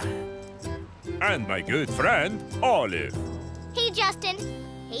 And my good friend, Olive. Hey, Justin.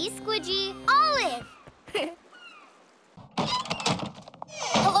 Hey, Squidgy. Olive!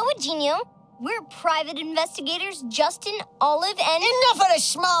 Hello, Eugenio. We're private investigators, Justin, Olive, and... Enough of the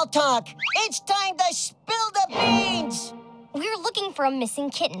small talk! It's time to spill the beans! We're looking for a missing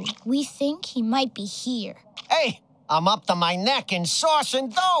kitten. We think he might be here. Hey, I'm up to my neck in sauce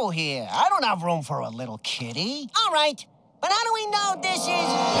and dough here. I don't have room for a little kitty. All right, but how do we know this is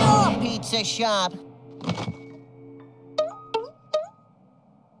your pizza shop?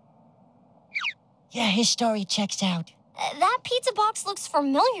 Yeah, his story checks out. That pizza box looks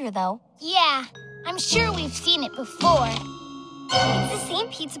familiar, though. Yeah, I'm sure we've seen it before. It's the same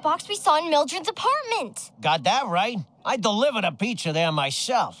pizza box we saw in Mildred's apartment. Got that right. I delivered a pizza there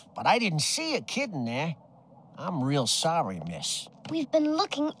myself, but I didn't see a kid in there. I'm real sorry, miss. We've been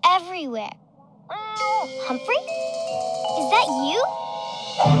looking everywhere. Humphrey? Is that you?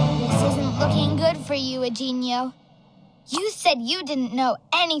 This isn't looking good for you, Eugenio. You said you didn't know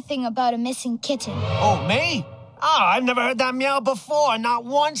anything about a missing kitten. Oh, me? Oh, I've never heard that meow before. Not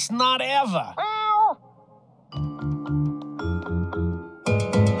once, not ever.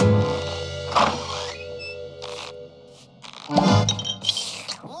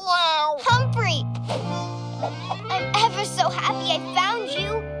 Wow! Humphrey! I'm ever so happy I found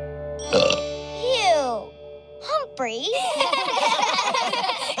you. Ew. Humphrey?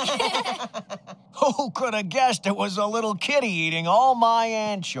 Who could have guessed it was a little kitty eating all my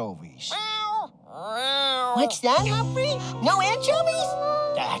anchovies? What's that, Humphrey? No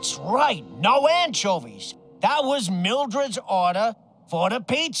anchovies? That's right, no anchovies. That was Mildred's order for the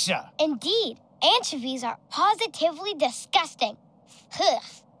pizza. Indeed. Anchovies are positively disgusting. Ugh.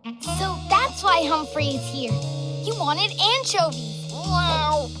 So that's why Humphrey is here. He wanted anchovies.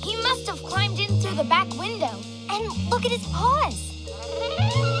 Wow. He must have climbed in through the back window. And look at his paws.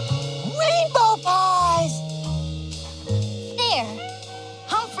 Rainbow paws! There.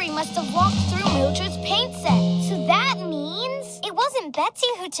 Humphrey must have walked through Mildred's paint set. So that means... It wasn't Betsy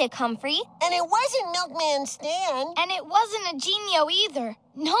who took Humphrey. And it wasn't Milkman Stan. And it wasn't Eugenio either.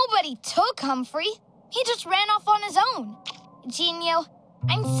 Nobody took Humphrey. He just ran off on his own. Eugenio,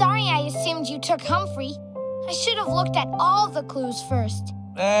 I'm sorry I assumed you took Humphrey. I should have looked at all the clues first.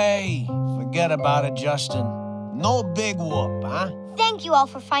 Hey, forget about it, Justin. No big whoop, huh? Thank you all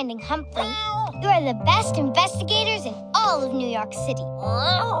for finding Humphrey. You are the best investigators in all of New York City.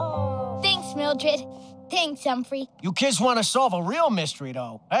 Thanks, Mildred. Thanks, Humphrey. You kids want to solve a real mystery,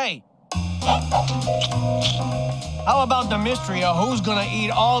 though. Hey. How about the mystery of who's gonna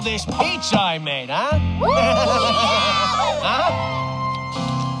eat all this pizza I made, huh? Huh?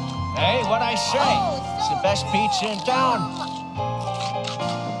 Hey, what'd I say? It's the best pizza in town.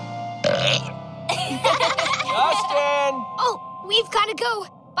 Justin! Oh, we've got to go.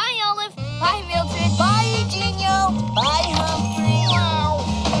 Bye, Olive. Bye, Mildred. Bye, Eugenio. Bye, Humphrey.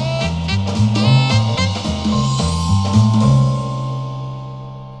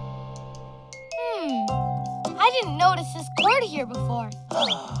 I didn't notice this cord here before.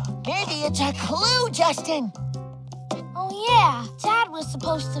 Maybe it's a clue, Justin. Oh, yeah. Dad was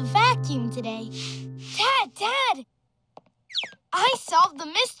supposed to vacuum today. Dad! I solved the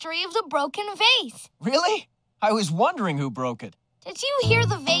mystery of the broken vase. Really? I was wondering who broke it. Did you hear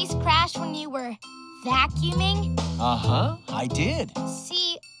the vase crash when you were vacuuming? Uh-huh, I did.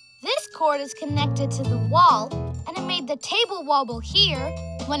 See, this cord is connected to the wall, and it made the table wobble here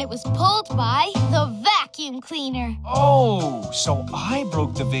when it was pulled by the vacuum cleaner. Oh, so I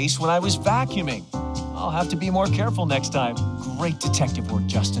broke the vase when I was vacuuming. I'll have to be more careful next time. Great detective work,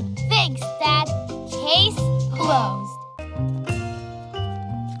 Justin. Thanks, Dad. Case closed.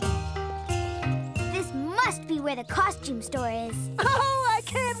 This must be where the costume store is. Oh, I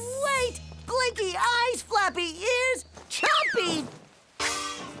can't wait! Blinky eyes, flappy ears, chompy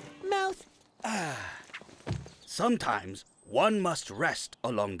mouth. Sometimes one must rest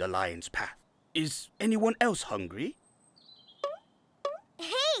along the lion's path. Is anyone else hungry?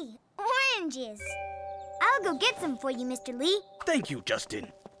 Hey, oranges. I'll go get some for you, Mr. Lee. Thank you,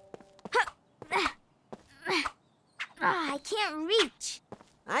 Justin. I can't reach.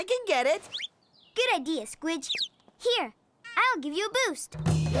 I can get it. Good idea, Squidge. Here, I'll give you a boost.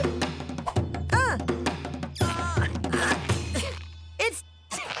 It's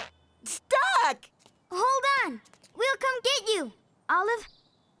stuck. Hold on. We'll come get you. Olive,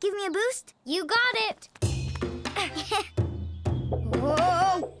 give me a boost. You got it.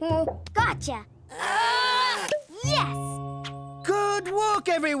 Whoa. Gotcha. Yes. Good work,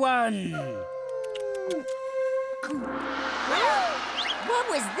 everyone. What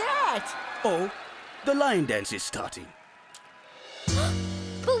was that? Oh, the lion dance is starting.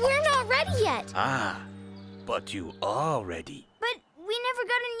 But we're not ready yet. Ah, but you are ready. But we never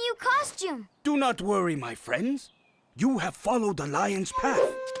got a new costume. Do not worry, my friends. You have followed the lion's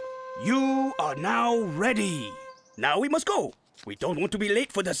path. You are now ready. Now we must go. We don't want to be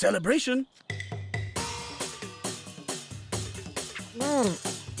late for the celebration.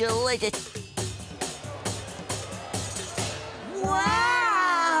 Delicious.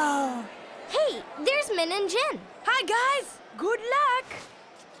 Wow! Hey, there's Min and Jen. Hi, guys. Good luck.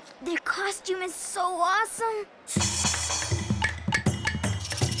 Their costume is so awesome.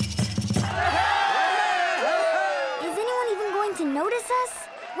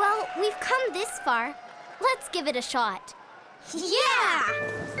 come this far. Let's give it a shot. Yeah!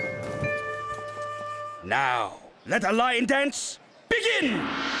 Now, let the lion dance begin!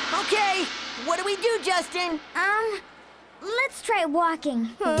 Okay, what do we do, Justin? Let's try walking.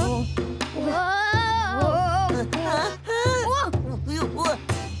 Whoa!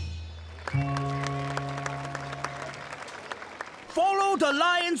 Follow the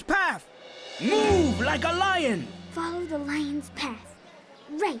lion's path. Move like a lion. Follow the lion's path.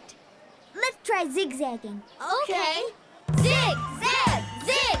 Right. Let's try zigzagging. Okay. Zig, zag,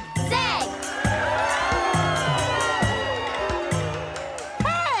 zig, zag.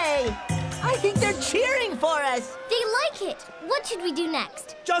 Hey! I think they're cheering for us. They like it. What should we do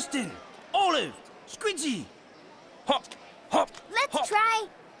next? Justin, Olive, Squidgy. Hop, hop, Let's hop. try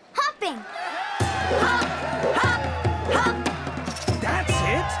hopping. Hop, hop, hop. That's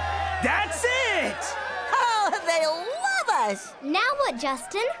it. That's it. Oh, they love us. Now what,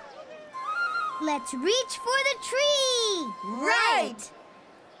 Justin? Let's reach for the tree. Right.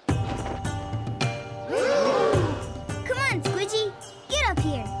 Come on, Squidgy. Get up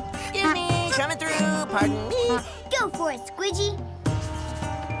here. Excuse me, coming through. Pardon me. Go for it, Squidgy.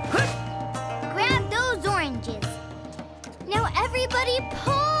 Grab those oranges. Now everybody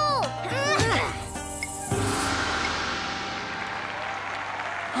pull.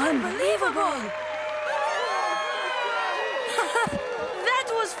 Unbelievable! That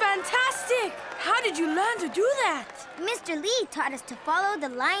was fantastic! How did you learn to do that? Mr. Lee taught us to follow the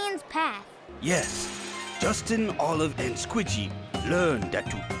lion's path. Yes, Justin, Olive, and Squidgy learned that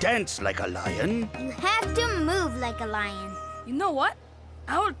to dance like a lion. You have to move like a lion. You know what?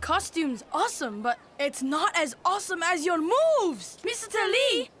 Our costume's awesome, but it's not as awesome as your moves! Mr.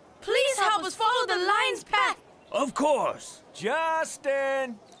 Lee, please help us follow the lion's path. Of course.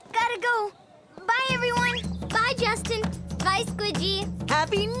 Justin! Gotta go. Bye, everyone. Bye, Justin. Bye, Squidgy.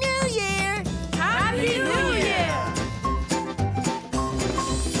 Happy New Year! Happy New Year!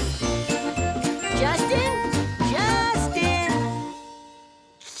 Justin? Justin!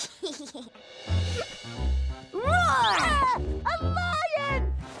 Roar! A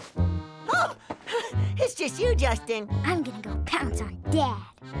lion! Oh, it's just you, Justin. I'm gonna go pounce on Dad.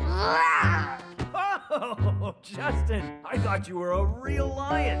 Oh, Justin, I thought you were a real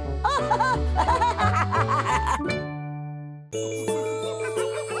lion.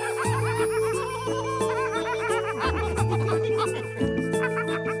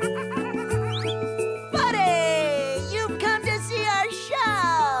 Buddy, you've come to see our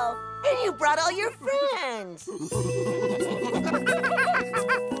show! And you brought all your friends!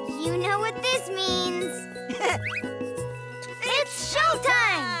 You know what this means. It's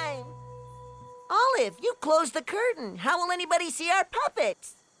showtime! Olive, you closed the curtain. How will anybody see our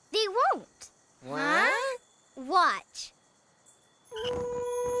puppets? They won't. What? Watch.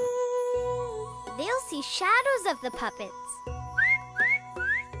 They'll see shadows of the puppets.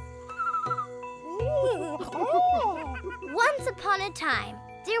 Once upon a time,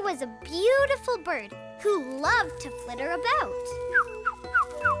 there was a beautiful bird who loved to flitter about.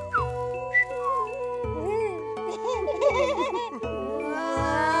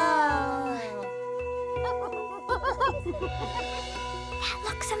 That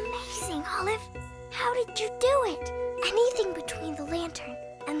looks amazing, Olive. How did you do it? Anything between the lantern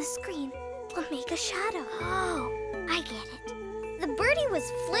and the screen will make a shadow. Oh, I get it. The birdie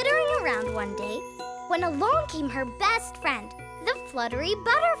was flittering around one day when along came her best friend, the fluttery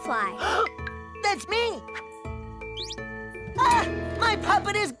butterfly. That's me! Ah! My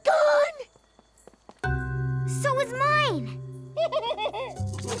puppet is gone! So is mine.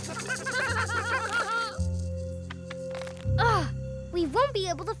 Ugh, we won't be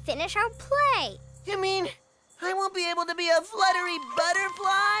able to finish our play. You mean I won't be able to be a fluttery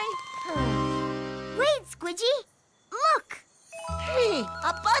butterfly? Wait, Squidgy. Look. Me,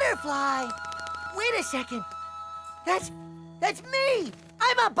 a butterfly. Wait a second. That's me.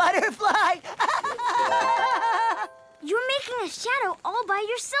 I'm a butterfly. You're making a shadow all by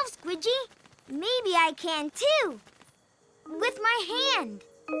yourself, Squidgy. Maybe I can too. With my hand.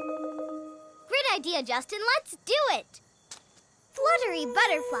 Great idea, Justin. Let's do it. Fluttery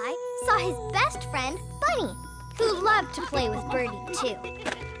Butterfly saw his best friend, Bunny, who loved to play with Birdie, too.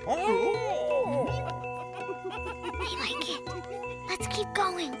 I like it. Let's keep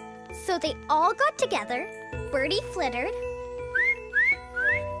going. So they all got together, Birdie flittered,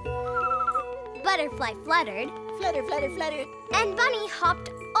 Butterfly fluttered, Flutter, flutter, flutter. and Bunny hopped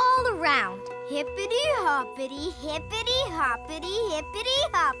all around. Hippity hoppity, hippity hoppity, hippity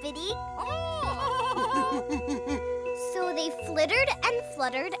hoppity. So they flittered and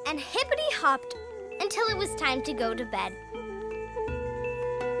fluttered and hippity-hopped until it was time to go to bed.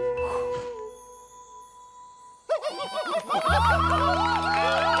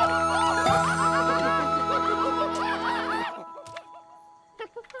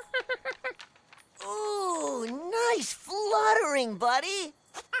 Buddy.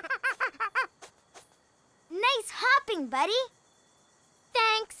 Nice hopping, Buddy.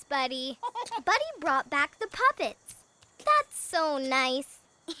 Thanks, Buddy. Buddy brought back the puppets. That's so nice.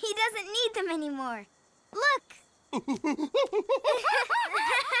 He doesn't need them anymore. Look.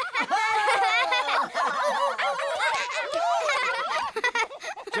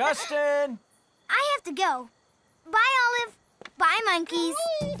 Justin! I have to go. Bye, Olive. Bye, monkeys.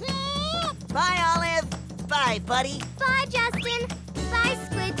 Bye, Olive. Bye, Buddy. Bye, Justin. Bye,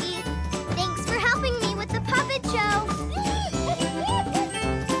 Squidgy. Thanks for helping me with the puppet show.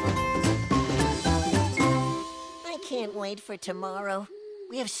 I can't wait for tomorrow.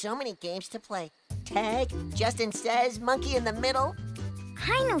 We have so many games to play. Tag, Justin Says, Monkey in the Middle.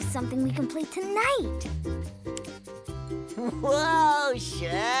 I know something we can play tonight. Whoa,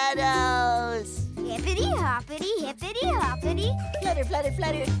 shadows. Hippity hoppity, hippity hoppity. Flutter, flutter,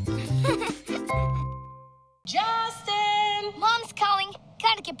 flutter. Justin! Mom's calling.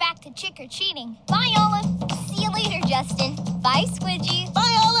 Gotta get back to trick-or-treating. Bye, Olive. See you later, Justin. Bye, Squidgy.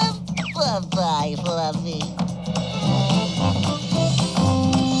 Bye, Olive. Bye-bye, Fluffy.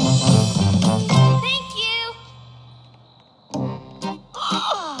 Thank you.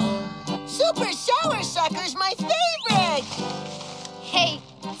 Super Sour Sucker's my favorite. Hey,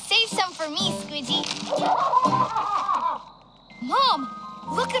 save some for me, Squidgy. Mom,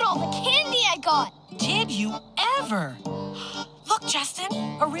 look at all the candy I got. Did you ever? Look, Justin,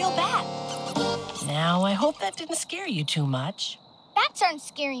 a real bat. Now, I hope that didn't scare you too much. Bats aren't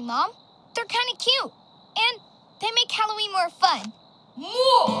scary, Mom. They're kind of cute. And they make Halloween more fun.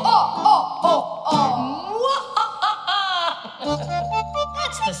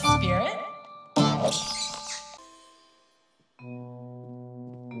 That's the spirit.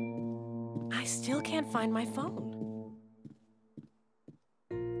 I still can't find my phone.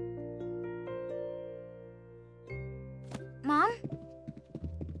 Mom?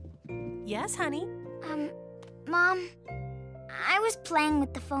 Yes, honey? Mom, I was playing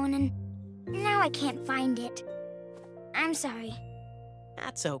with the phone and now I can't find it. I'm sorry.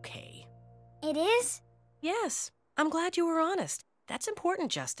 That's okay. It is? Yes, I'm glad you were honest. That's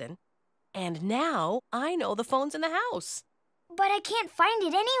important, Justin. And now I know the phone's in the house. But I can't find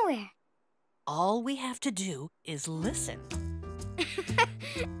it anywhere. All we have to do is listen.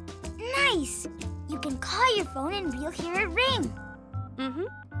 Nice! You can call your phone and we'll hear it ring. Mm-hmm.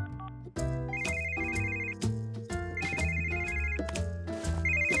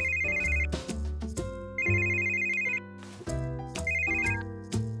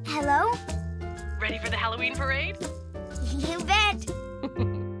 Hello? Ready for the Halloween parade?